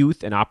of their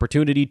youth an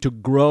opportunity to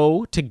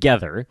grow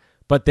together,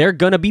 but they're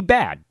going to be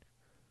bad.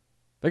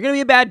 They're going to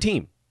be a bad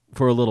team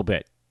for a little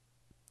bit.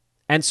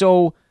 And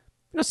so,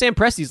 Sam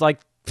Presti's like,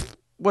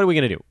 what are we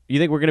going to do? You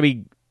think we're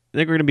going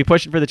to be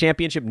pushing for the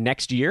championship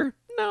next year?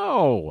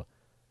 No.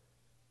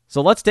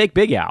 So let's take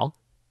Big Al.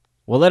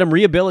 We'll let him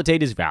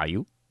rehabilitate his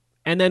value,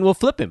 and then we'll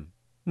flip him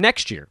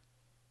next year.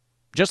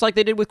 Just like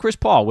they did with Chris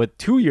Paul, with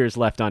 2 years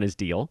left on his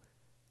deal,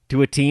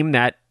 to a team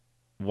that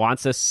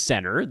wants a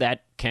center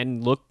that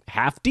can look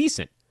half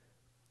decent.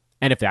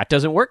 And if that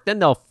doesn't work, then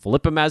they'll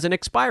flip him as an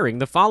expiring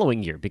the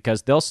following year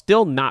because they'll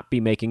still not be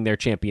making their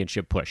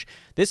championship push.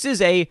 This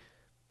is a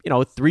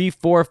 3,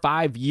 4,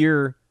 5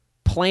 year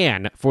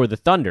plan for the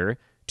Thunder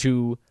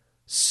to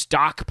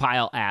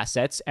stockpile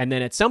assets, and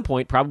then at some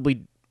point,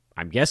 probably,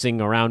 I'm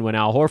guessing around when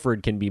Al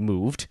Horford can be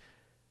moved,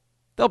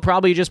 they'll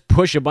probably just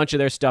push a bunch of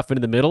their stuff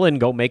into the middle and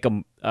go make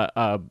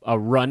a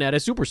run at a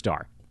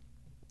superstar.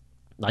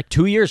 Like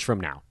 2 years from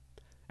now.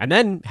 And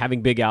then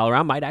having Big Al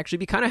around might actually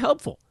be kind of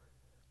helpful.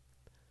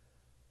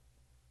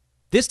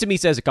 This to me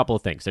says a couple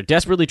of things. They're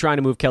desperately trying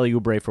to move Kelly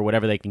Oubre for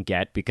whatever they can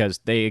get because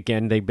they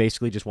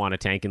basically just want to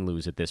tank and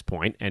lose at this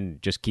point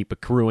and just keep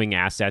accruing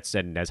assets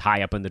and as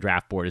high up on the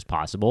draft board as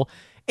possible.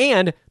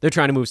 And they're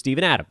trying to move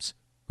Steven Adams,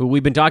 who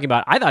we've been talking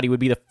about. I thought he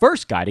would be the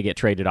first guy to get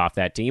traded off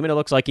that team, and it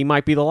looks like he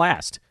might be the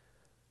last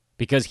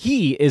because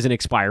he is an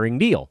expiring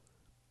deal.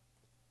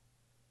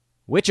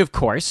 Which, of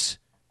course,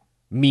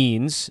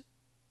 means,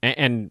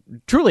 and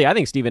truly, I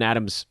think Steven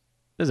Adams,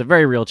 there's a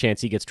very real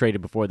chance he gets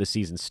traded before the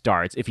season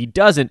starts. If he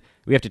doesn't,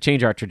 we have to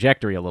change our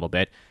trajectory a little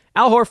bit.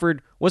 Al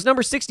Horford was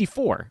number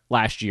 64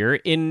 last year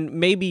in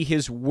maybe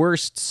his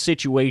worst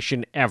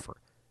situation ever.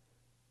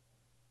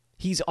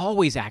 He's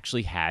always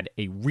actually had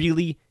a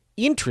really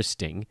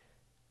interesting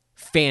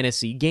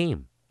fantasy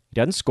game. He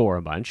doesn't score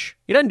a bunch.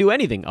 He doesn't do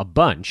anything a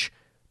bunch,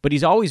 but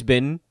he's always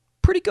been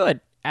pretty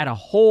good at a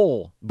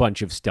whole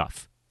bunch of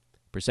stuff.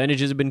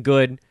 Percentages have been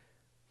good.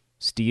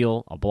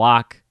 Steal, a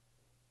block,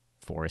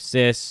 4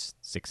 assists,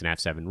 6.5,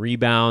 7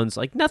 rebounds.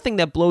 Like nothing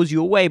that blows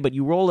you away, but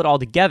you roll it all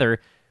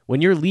together.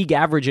 When you're league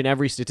average in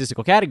every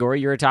statistical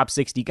category, you're a top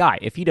 60 guy.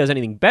 If he does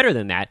anything better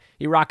than that,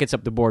 he rockets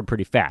up the board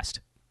pretty fast.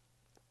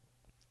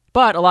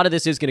 But a lot of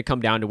this is going to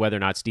come down to whether or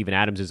not Steven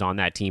Adams is on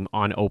that team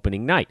on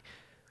opening night.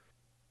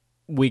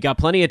 We got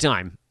plenty of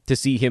time to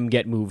see him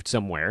get moved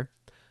somewhere.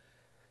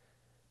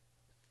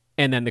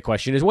 And then the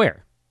question is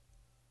where?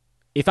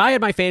 If I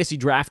had my fantasy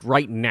draft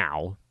right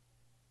now,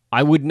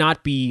 I would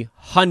not be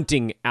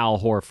hunting Al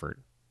Horford.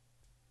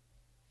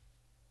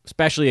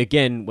 Especially,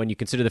 again, when you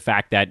consider the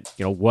fact that,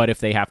 what if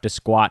they have to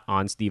squat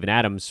on Steven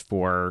Adams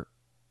for,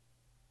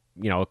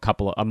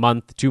 a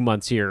month, 2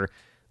 months here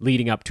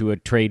leading up to a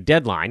trade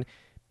deadline.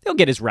 They'll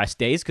get his rest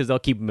days because they'll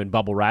keep him in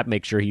bubble wrap,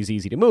 make sure he's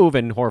easy to move,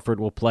 and Horford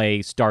will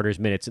play starters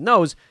minutes in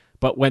those.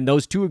 But when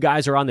those two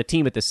guys are on the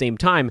team at the same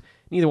time,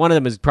 neither one of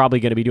them is probably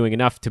going to be doing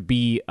enough to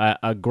be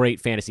a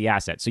great fantasy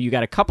asset. So you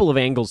got a couple of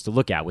angles to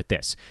look at with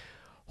this.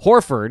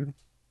 Horford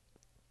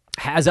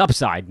has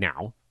upside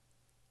now,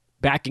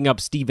 backing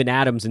up Steven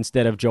Adams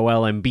instead of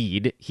Joel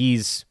Embiid.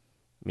 He's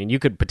I mean, you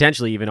could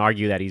potentially even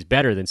argue that he's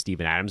better than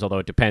Steven Adams, although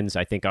it depends,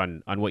 I think,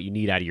 on what you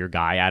need out of your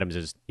guy.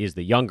 Adams is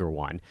the younger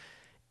one.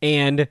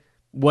 And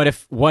what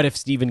if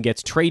Steven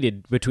gets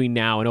traded between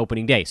now and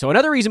opening day? So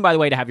another reason, by the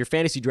way, to have your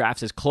fantasy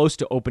drafts as close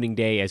to opening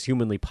day as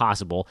humanly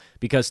possible,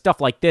 because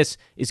stuff like this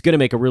is going to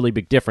make a really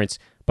big difference.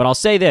 But I'll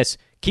say this,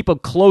 keep a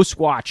close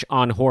watch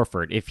on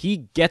Horford. If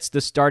he gets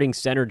the starting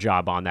center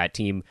job on that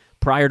team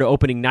prior to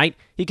opening night,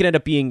 he could end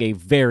up being a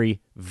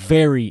very,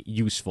 very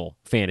useful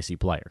fantasy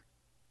player.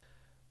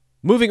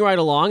 Moving right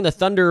along, the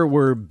Thunder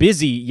were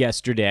busy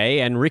yesterday,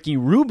 and Ricky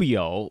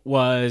Rubio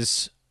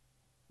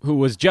who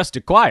was just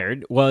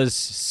acquired, was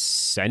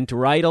sent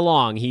right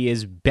along. He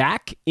is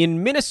back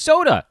in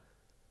Minnesota,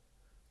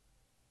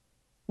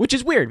 which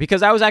is weird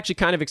because I was actually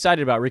kind of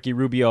excited about Ricky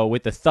Rubio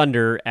with the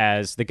Thunder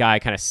as the guy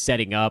kind of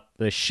setting up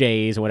the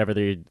Shays and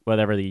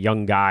whatever the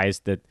young guys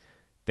that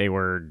they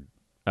were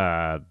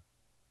going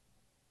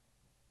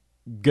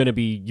to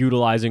be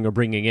utilizing or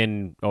bringing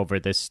in over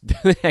this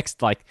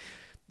next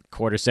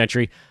quarter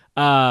century.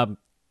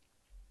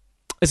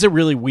 It's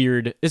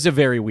a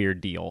very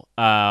weird deal.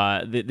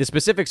 The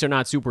specifics are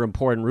not super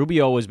important.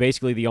 Rubio was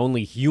basically the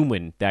only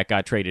human that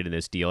got traded in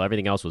this deal.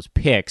 Everything else was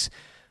picks.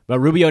 But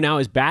Rubio now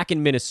is back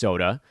in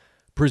Minnesota,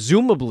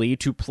 presumably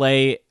to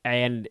play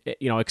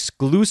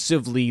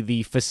exclusively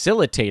the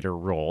facilitator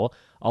role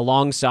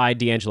alongside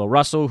D'Angelo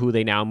Russell, who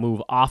they now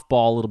move off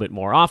ball a little bit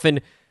more often,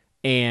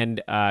 and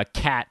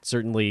Cat,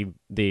 certainly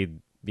the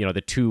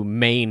two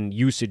main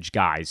usage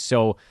guys.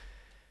 So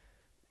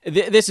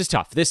this is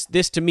tough.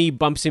 This to me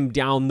bumps him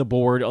down the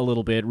board a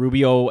little bit.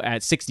 Rubio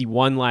at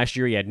 61 last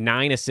year, he had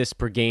 9 assists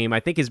per game.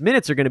 I think his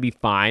minutes are going to be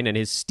fine and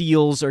his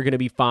steals are going to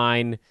be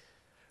fine,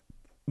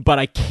 but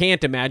I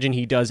can't imagine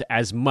he does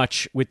as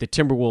much with the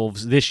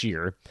Timberwolves this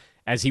year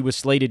as he was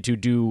slated to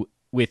do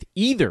with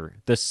either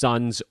the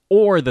Suns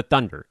or the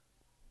Thunder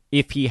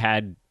if he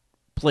had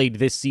played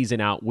this season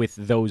out with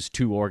those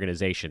two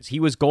organizations. He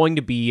was going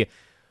to be,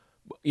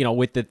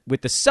 with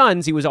the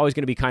Suns, he was always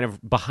going to be kind of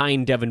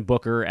behind Devin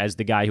Booker as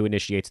the guy who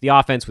initiates the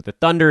offense. With the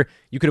Thunder,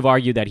 you could have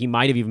argued that he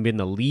might have even been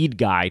the lead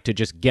guy to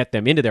just get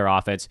them into their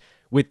offense.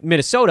 With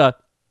Minnesota,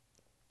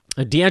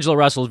 D'Angelo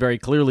Russell is very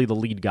clearly the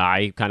lead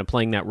guy, kind of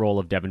playing that role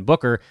of Devin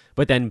Booker.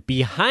 But then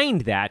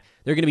behind that,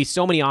 there are going to be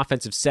so many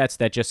offensive sets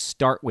that just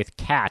start with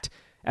Cat,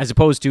 as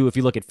opposed to, if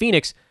you look at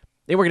Phoenix,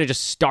 they were going to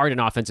just start an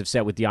offensive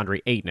set with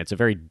DeAndre Ayton. It's a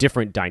very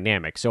different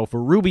dynamic. So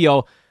for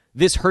Rubio,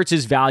 this hurts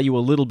his value a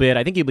little bit.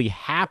 I think he'll be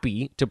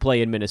happy to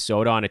play in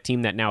Minnesota on a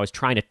team that now is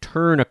trying to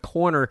turn a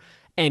corner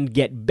and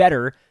get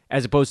better,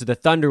 as opposed to the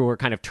Thunder who are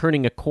kind of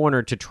turning a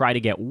corner to try to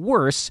get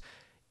worse.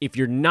 If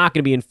you're not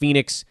going to be in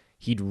Phoenix,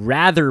 he'd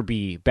rather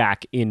be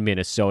back in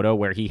Minnesota,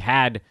 where he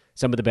had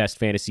some of the best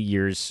fantasy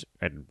years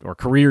or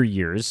career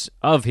years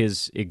of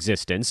his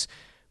existence.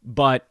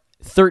 But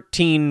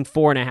 13,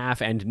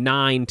 4.5, and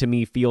 9 to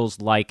me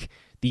feels like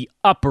the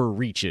upper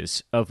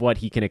reaches of what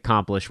he can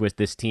accomplish with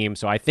this team.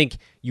 So I think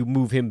you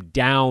move him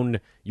down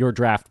your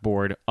draft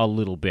board a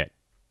little bit.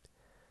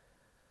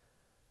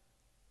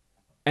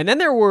 And then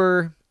there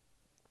were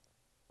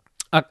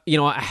a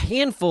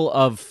handful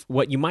of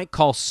what you might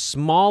call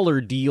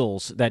smaller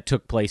deals that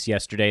took place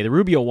yesterday. The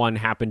Rubio one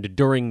happened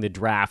during the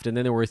draft, and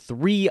then there were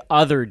 3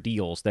 other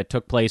deals that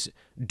took place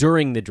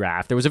during the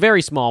draft. There was a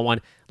very small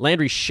one.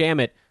 Landry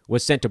Shamet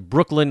was sent to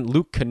Brooklyn.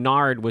 Luke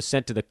Kennard was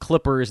sent to the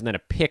Clippers, and then a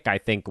pick, I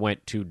think,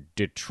 went to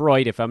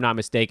Detroit, if I'm not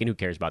mistaken. Who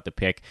cares about the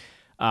pick?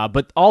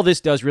 But all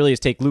this does really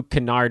is take Luke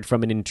Kennard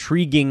from an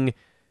intriguing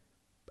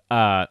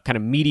kind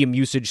of medium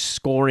usage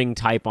scoring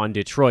type on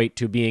Detroit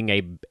to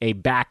being a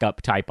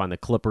backup type on the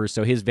Clippers.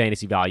 So his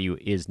fantasy value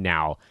is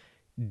now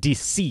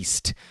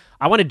deceased.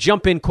 I want to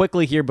jump in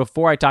quickly here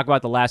before I talk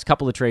about the last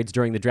couple of trades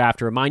during the draft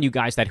to remind you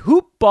guys that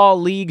hoop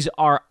ball leagues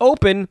are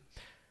open.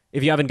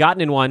 If you haven't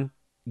gotten in one,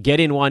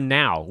 get in one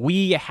now.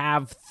 We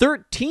have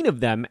 13 of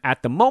them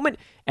at the moment,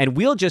 and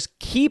we'll just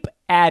keep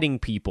adding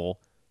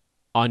people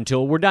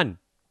until we're done.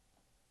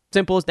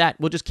 Simple as that.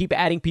 We'll just keep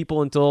adding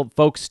people until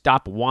folks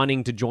stop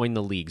wanting to join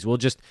the leagues.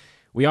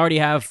 We already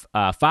have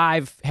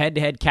 5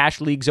 head-to-head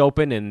cash leagues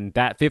open, and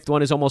that 5th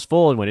one is almost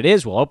full, and when it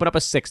is, we'll open up a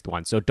 6th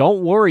one. So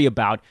don't worry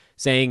about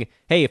saying,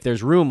 hey, if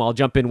there's room, I'll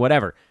jump in,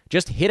 whatever.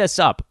 Just hit us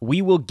up.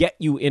 We will get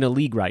you in a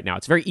league right now.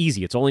 It's very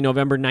easy. It's only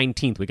November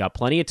 19th. We got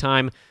plenty of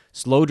time.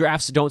 Slow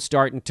drafts don't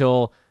start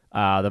until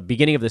the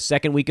beginning of the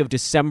 2nd week of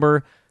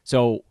December.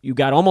 So you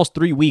got almost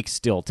 3 weeks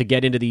still to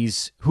get into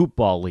these hoop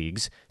ball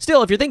leagues.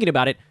 Still, if you're thinking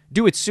about it,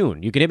 do it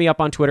soon. You can hit me up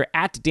on Twitter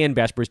at Dan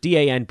Besbris,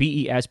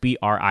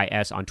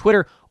 DanBesbris on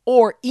Twitter,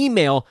 or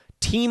email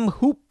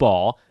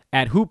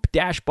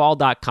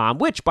teamhoopball@hoop-ball.com,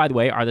 which, by the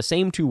way, are the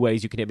same 2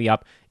 ways you can hit me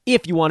up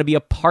if you want to be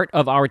a part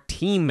of our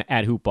team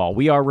at Hoopball.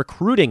 We are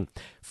recruiting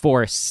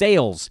for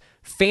sales,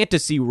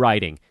 fantasy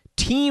writing,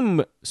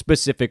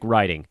 team-specific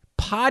writing,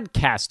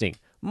 podcasting,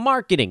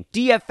 marketing,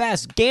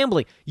 DFS,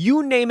 gambling,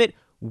 you name it.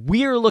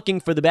 We're looking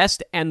for the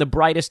best and the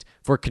brightest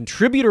for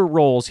contributor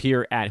roles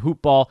here at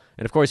Hoopball.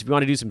 And of course, if you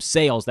want to do some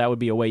sales, that would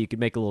be a way you could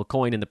make a little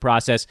coin in the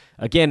process.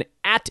 Again,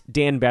 at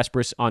Dan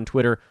Besbris on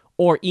Twitter,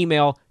 or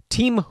email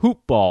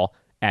teamhoopball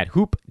at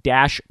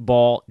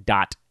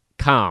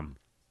hoop-ball.com.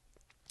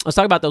 Let's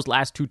talk about those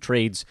last two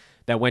trades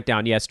that went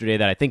down yesterday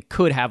that I think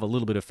could have a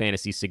little bit of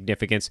fantasy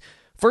significance.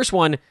 First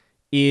one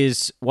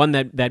is one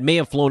that may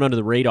have flown under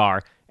the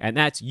radar, and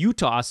that's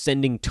Utah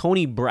sending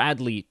Tony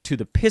Bradley to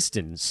the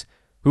Pistons,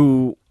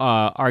 who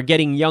are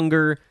getting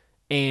younger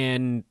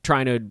and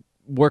trying to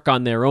work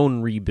on their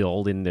own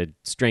rebuild in the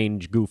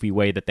strange, goofy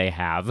way that they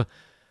have.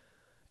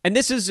 And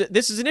this is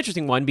an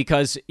interesting one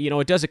because,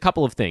 it does a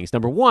couple of things.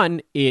 Number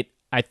one,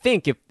 I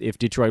think if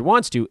Detroit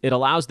wants to, it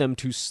allows them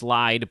to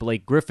slide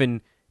Blake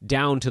Griffin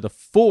down to the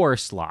 4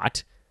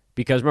 slot,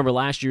 because remember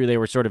last year they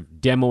were sort of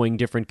demoing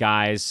different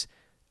guys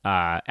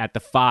at the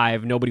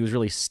 5. Nobody was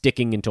really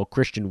sticking until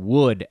Christian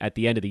Wood at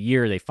the end of the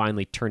year. They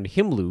finally turned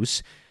him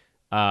loose.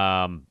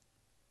 Thon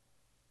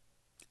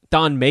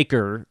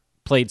Maker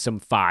played some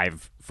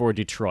 5 for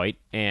Detroit,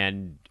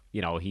 and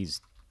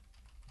he's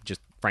just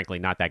frankly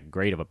not that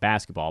great of a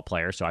basketball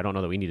player, so I don't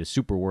know that we need to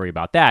super worry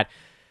about that.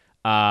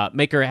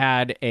 Maker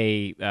had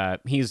I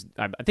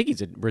think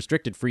he's a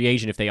restricted free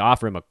agent if they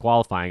offer him a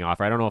qualifying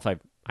offer. I don't know if I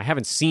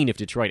haven't seen if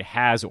Detroit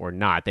has or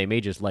not. They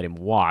may just let him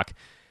walk.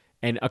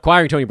 And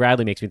acquiring Tony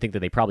Bradley makes me think that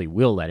they probably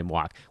will let him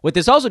walk. What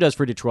this also does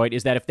for Detroit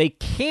is that if they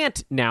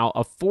can't now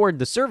afford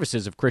the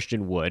services of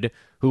Christian Wood,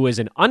 who is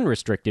an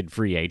unrestricted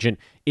free agent,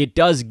 it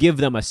does give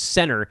them a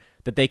center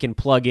that they can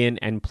plug in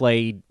and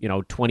play,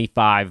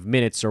 25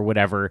 minutes or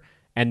whatever,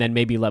 and then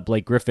maybe let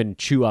Blake Griffin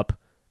chew up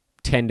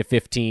 10 to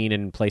 15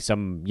 and play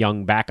some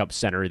young backup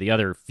center the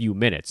other few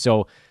minutes.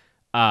 So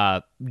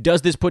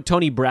does this put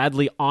Tony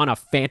Bradley on a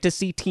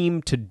fantasy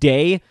team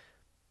today?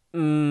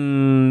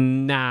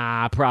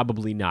 Nah,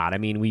 probably not. I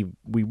mean, we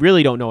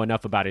really don't know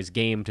enough about his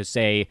game to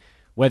say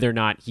whether or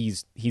not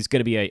he's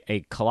going to be a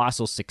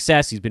colossal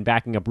success. He's been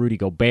backing up Rudy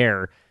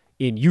Gobert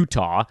in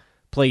Utah,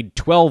 played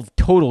 12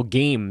 total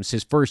games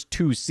his first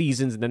 2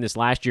 seasons, and then this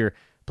last year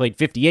played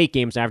 58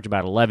 games, averaged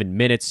about 11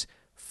 minutes,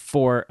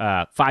 5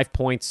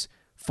 points,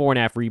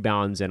 4.5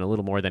 rebounds, and a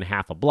little more than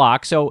half a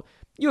block. So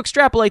you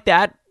extrapolate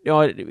that,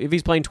 if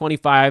he's playing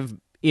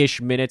 25-ish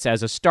minutes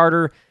as a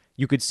starter,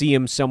 you could see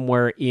him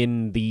somewhere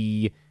in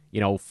the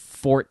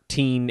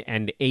 14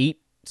 and 8,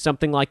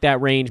 something like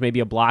that range, maybe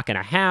a block and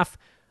a half.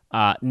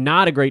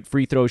 Not a great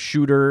free throw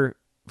shooter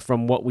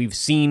from what we've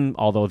seen,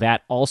 although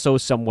that also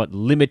somewhat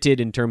limited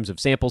in terms of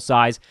sample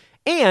size.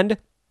 And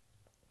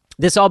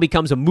this all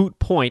becomes a moot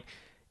point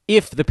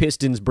if the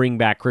Pistons bring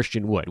back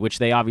Christian Wood, which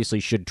they obviously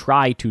should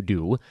try to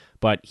do,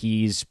 but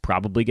he's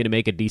probably going to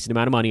make a decent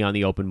amount of money on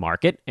the open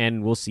market,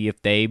 and we'll see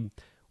if they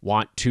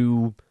want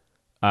to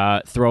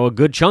throw a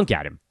good chunk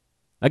at him.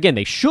 Again,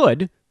 they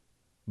should,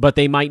 but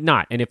they might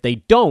not. And if they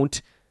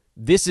don't,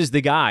 this is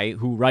the guy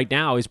who right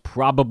now is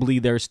probably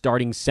their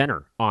starting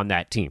center on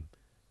that team.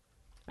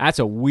 That's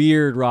a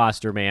weird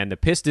roster, man. The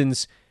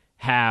Pistons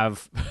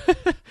have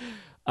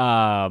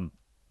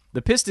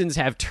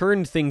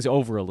turned things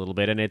over a little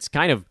bit, and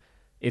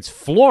it's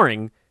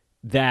flooring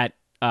that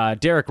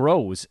Derrick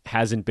Rose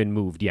hasn't been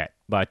moved yet.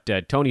 But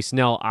Tony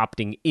Snell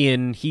opting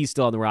in, he's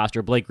still on the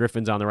roster. Blake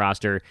Griffin's on the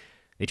roster.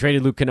 They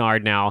traded Luke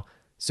Kennard now,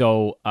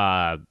 so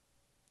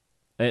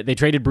they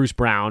traded Bruce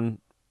Brown.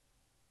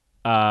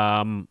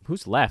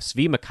 Who's left?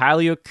 Svi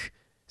Mikhailiuk,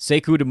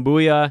 Sekou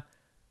Doumbouya,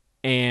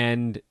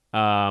 and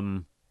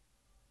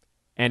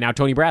now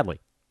Tony Bradley.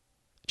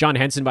 John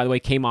Henson, by the way,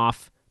 came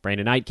off.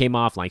 Brandon Knight came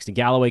off. Langston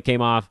Galloway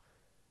came off.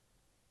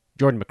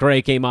 Jordan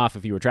McRae came off,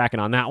 if you were tracking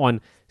on that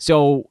one.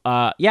 So,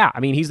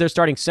 he's their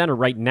starting center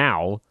right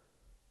now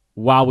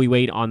while we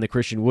wait on the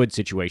Christian Wood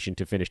situation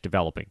to finish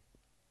developing.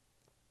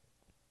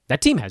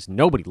 That team has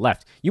nobody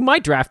left. You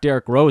might draft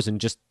Derrick Rose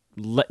and just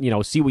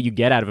see what you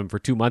get out of him for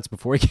 2 months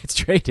before he gets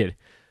traded.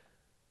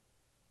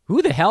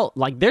 Who the hell?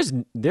 There's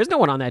no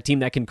one on that team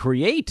that can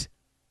create.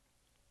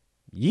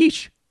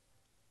 Yeesh.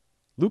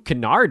 Luke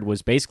Kennard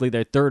was basically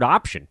their third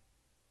option.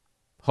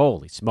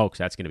 Holy smokes,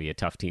 that's going to be a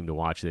tough team to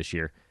watch this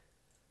year.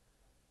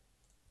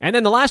 And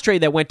then the last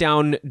trade that went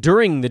down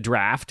during the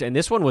draft, and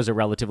this one was a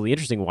relatively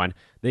interesting one,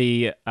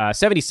 the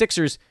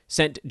 76ers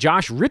sent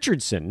Josh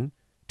Richardson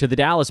to the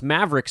Dallas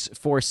Mavericks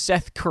for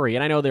Seth Curry.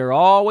 And I know there are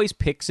always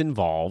picks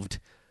involved.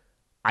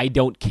 I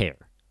don't care.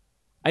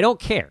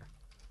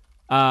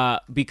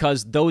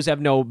 Because those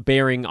have no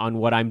bearing on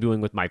what I'm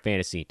doing with my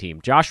fantasy team.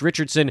 Josh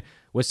Richardson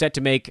was set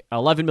to make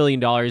 $11 million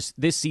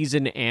this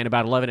season and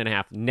about $11.5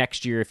 million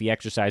next year if he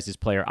exercised his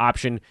player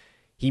option.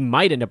 He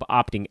might end up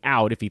opting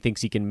out if he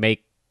thinks he can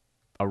make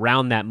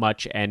around that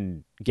much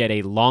and get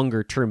a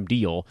longer-term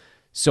deal.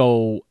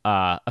 So,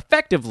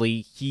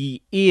 effectively,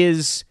 he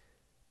is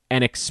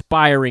an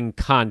expiring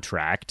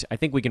contract. I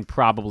think we can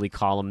probably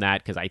call him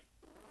that because I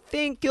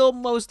think he'll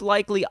most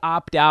likely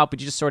opt out, but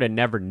you just sort of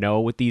never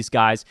know with these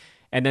guys.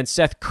 And then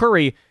Seth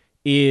Curry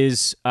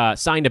is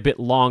signed a bit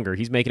longer.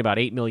 He's making about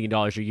 $8 million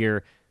a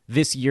year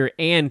this year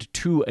and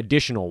 2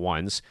 additional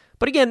ones.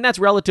 But again, that's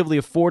relatively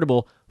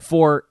affordable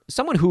for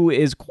someone who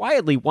is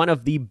quietly one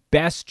of the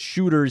best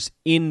shooters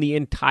in the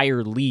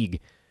entire league.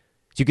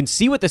 So you can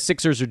see what the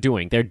Sixers are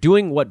doing. They're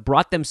doing what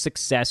brought them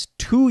success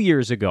 2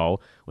 years ago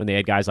when they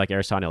had guys like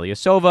Ersan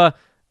Ilyasova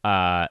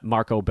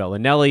Marco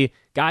Bellinelli,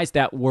 guys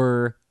that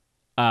were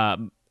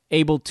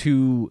able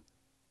to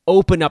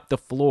open up the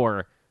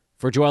floor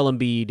for Joel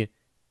Embiid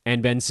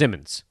and Ben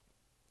Simmons.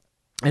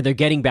 And they're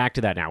getting back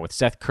to that now with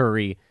Seth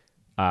Curry,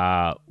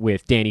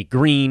 with Danny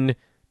Green.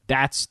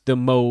 That's the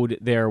mode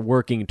they're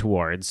working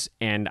towards,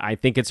 and I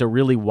think it's a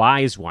really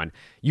wise one.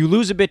 You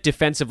lose a bit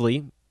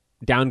defensively,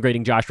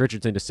 downgrading Josh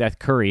Richardson to Seth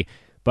Curry,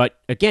 but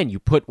again, you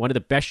put one of the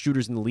best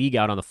shooters in the league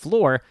out on the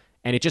floor,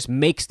 and it just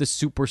makes the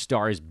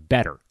superstars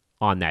better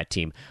on that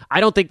team.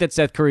 I don't think that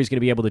Seth Curry is going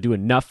to be able to do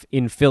enough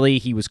in Philly.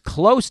 He was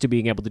close to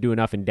being able to do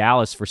enough in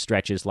Dallas for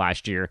stretches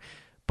last year,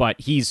 but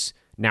he's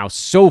now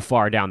so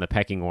far down the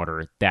pecking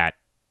order that,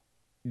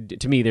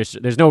 to me,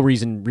 there's no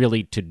reason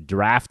really to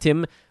draft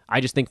him. I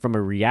just think from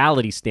a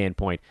reality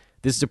standpoint,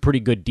 this is a pretty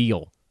good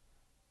deal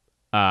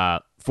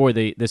for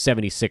the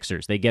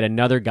 76ers. They get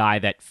another guy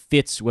that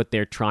fits what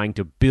they're trying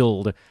to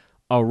build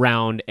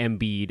around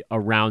Embiid,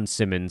 around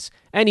Simmons,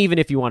 and even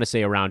if you want to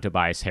say around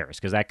Tobias Harris,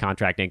 because that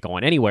contract ain't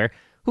going anywhere,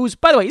 who's,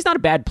 by the way, he's not a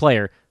bad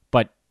player,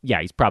 but yeah,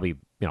 he's probably,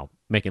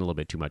 making a little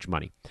bit too much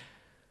money.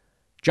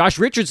 Josh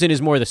Richardson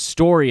is more the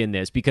story in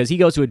this because he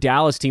goes to a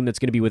Dallas team that's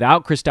going to be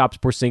without Kristaps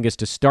Porzingis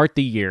to start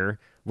the year,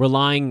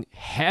 relying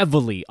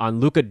heavily on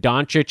Luka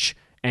Doncic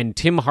and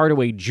Tim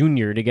Hardaway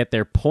Jr. to get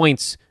their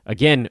points,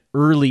 again,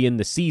 early in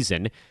the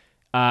season.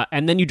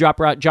 And then you drop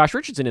Josh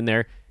Richardson in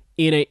there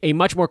in a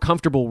much more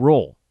comfortable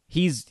role.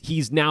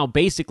 He's now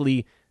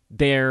basically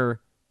their,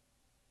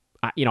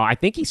 I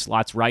think he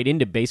slots right in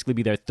to basically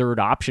be their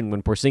third option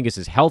when Porzingis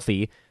is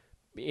healthy.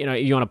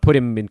 You want to put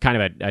him in kind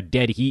of a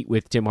dead heat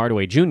with Tim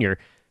Hardaway Jr.,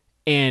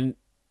 and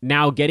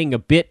now getting a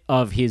bit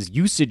of his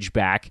usage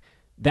back,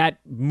 that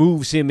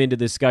moves him into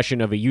the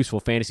discussion of a useful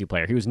fantasy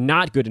player. He was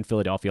not good in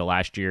Philadelphia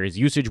last year. His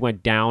usage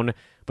went down,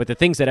 but the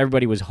things that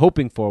everybody was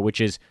hoping for,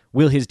 which is,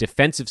 will his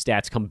defensive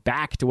stats come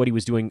back to what he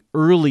was doing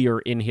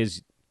earlier in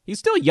he's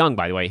still young,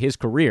 by the way, his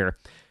career,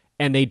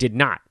 and they did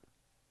not.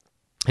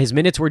 His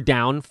minutes were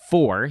down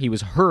 4. He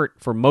was hurt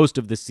for most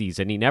of the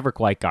season. He never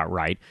quite got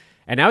right.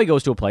 And now he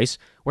goes to a place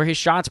where his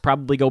shots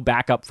probably go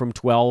back up from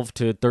 12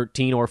 to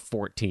 13 or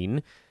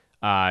 14.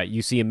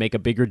 You see him make a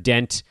bigger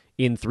dent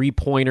in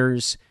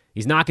three-pointers.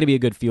 He's not going to be a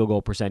good field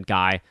goal percent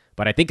guy,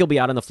 but I think he'll be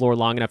out on the floor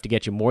long enough to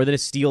get you more than a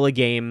steal a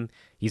game.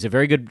 He's a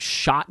very good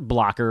shot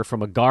blocker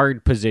from a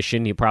guard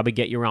position. He'll probably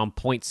get you around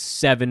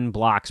 0.7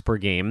 blocks per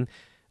game.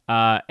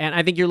 And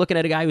I think you're looking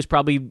at a guy who's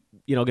probably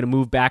going to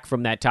move back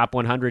from that top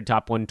 100,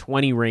 top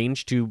 120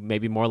 range to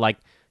maybe more like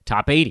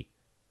top 80.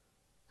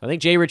 I think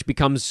Jay Rich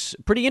becomes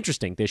pretty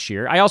interesting this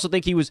year. I also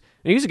think he was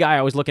a guy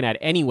I was looking at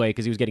anyway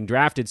because he was getting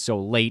drafted so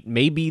late.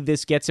 Maybe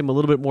this gets him a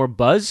little bit more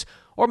buzz,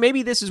 or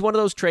maybe this is one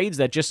of those trades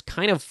that just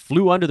kind of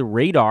flew under the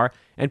radar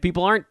and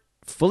people aren't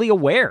fully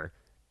aware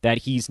that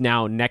he's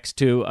now next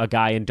to a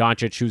guy in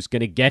Doncic who's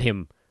going to get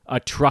him a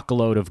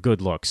truckload of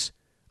good looks.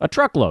 A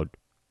truckload.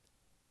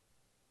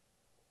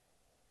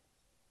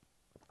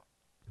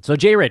 So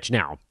Jay Rich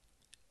now.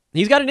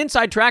 He's got an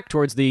inside track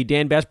towards the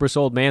Dan Besbris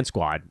Old Man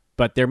Squad,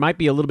 but there might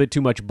be a little bit too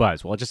much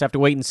buzz. We'll just have to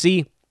wait and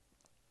see.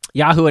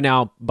 Yahoo are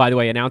now, by the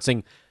way,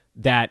 announcing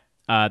that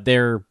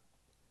their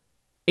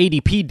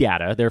ADP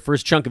data, their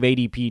first chunk of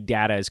ADP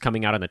data is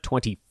coming out on the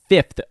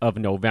 25th of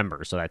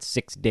November, so that's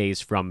 6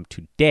 days from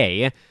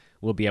today.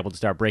 We'll be able to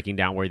start breaking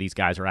down where these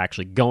guys are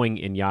actually going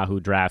in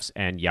Yahoo drafts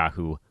and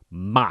Yahoo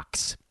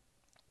mocks.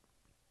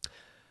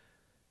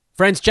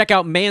 Friends, check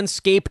out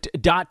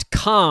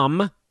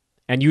manscaped.com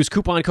and use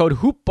coupon code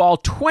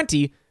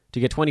HoopBall20 to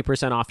get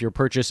 20% off your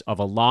purchase of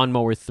a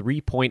Lawnmower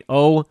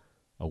 3.0,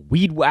 a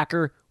Weed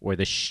Whacker, or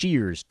the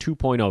Shears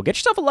 2.0. Get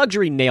yourself a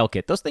luxury nail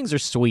kit. Those things are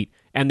sweet,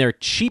 and they're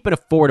cheap and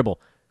affordable.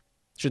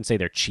 I shouldn't say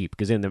they're cheap,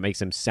 because then that makes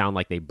them sound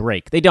like they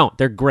break. They don't.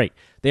 They're great.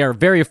 They are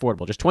very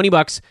affordable. Just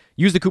 $20.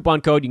 Use the coupon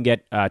code. You can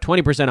get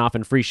 20% off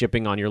and free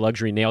shipping on your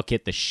luxury nail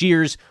kit, the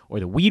Shears, or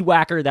the Weed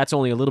Whacker. That's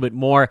only a little bit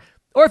more.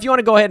 Or if you want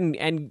to go ahead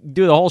and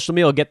do the whole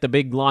schlemiel, get the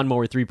big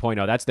Lawnmower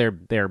 3.0. That's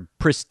their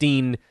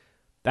pristine,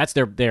 that's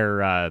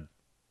their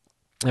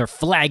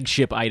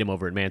flagship item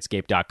over at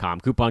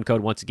manscaped.com. Coupon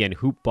code, once again,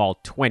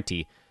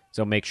 HoopBall20.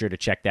 So make sure to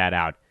check that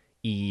out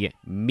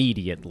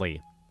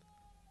immediately.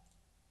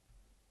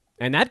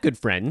 And that, good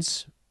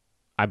friends,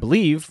 I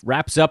believe,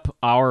 wraps up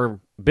our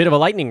bit of a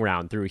lightning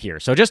round through here.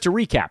 So just to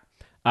recap,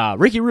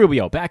 Ricky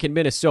Rubio back in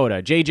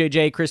Minnesota.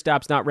 JJJ,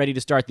 Kristaps not ready to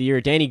start the year.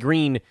 Danny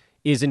Green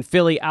is in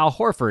Philly. Al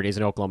Horford is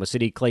in Oklahoma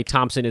City. Klay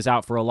Thompson is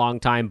out for a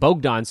long time.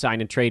 Bogdan sign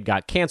and trade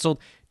got canceled.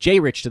 Jay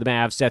Rich to the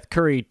Mavs. Seth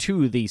Curry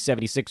to the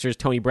 76ers.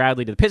 Tony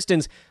Bradley to the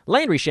Pistons.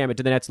 Landry Shamet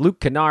to the Nets. Luke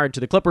Kennard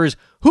to the Clippers.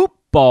 Hoop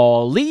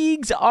ball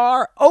leagues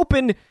are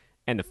open,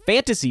 and the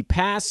fantasy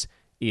pass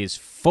is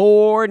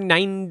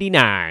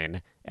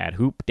 $4.99 at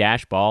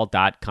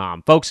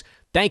hoop-ball.com. Folks,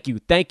 thank you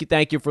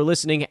for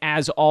listening.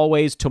 As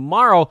always,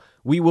 tomorrow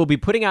we will be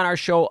putting out our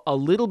show a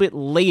little bit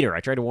later. I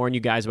tried to warn you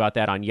guys about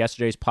that on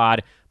yesterday's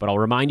pod, but I'll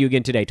remind you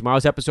again today.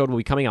 Tomorrow's episode will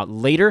be coming out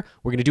later.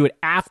 We're going to do it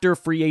after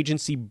free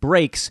agency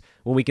breaks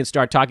when we can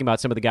start talking about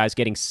some of the guys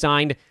getting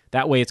signed.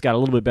 That way it's got a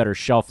little bit better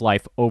shelf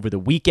life over the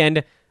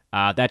weekend.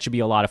 That should be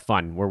a lot of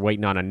fun. We're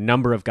waiting on a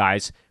number of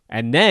guys.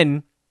 And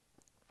then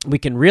we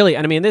can really,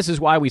 and I mean, this is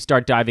why we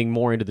start diving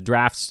more into the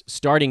drafts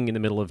starting in the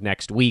middle of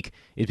next week,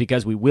 is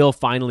because we will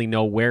finally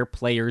know where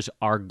players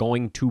are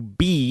going to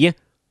be,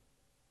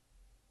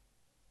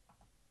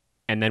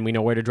 and then we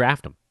know where to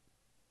draft them.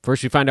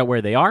 First, we find out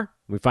where they are,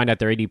 we find out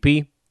their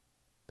ADP,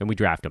 then we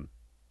draft them.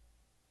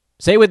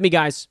 Say it with me,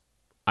 guys.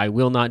 I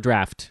will not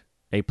draft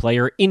a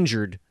player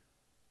injured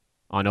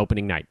on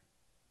opening night.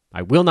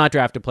 I will not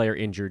draft a player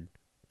injured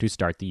to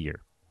start the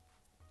year.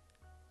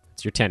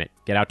 It's your tenet.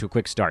 Get out to a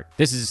quick start.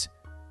 This is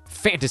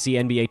Fantasy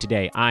NBA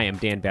Today. I am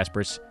Dan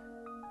Vespers.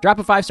 Drop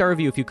a 5-star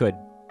review if you could.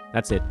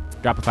 That's it.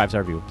 Drop a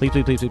 5-star review. Please,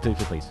 please, please, please,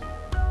 please, please.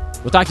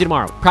 We'll talk to you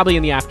tomorrow, probably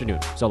in the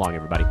afternoon. So long,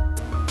 everybody.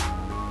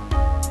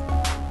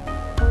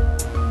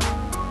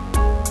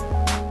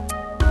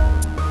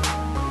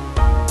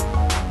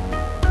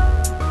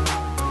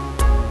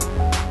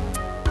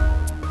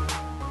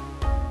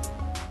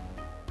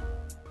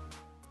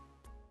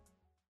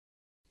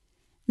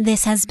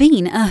 This has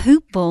been a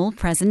Hoop Ball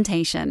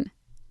presentation.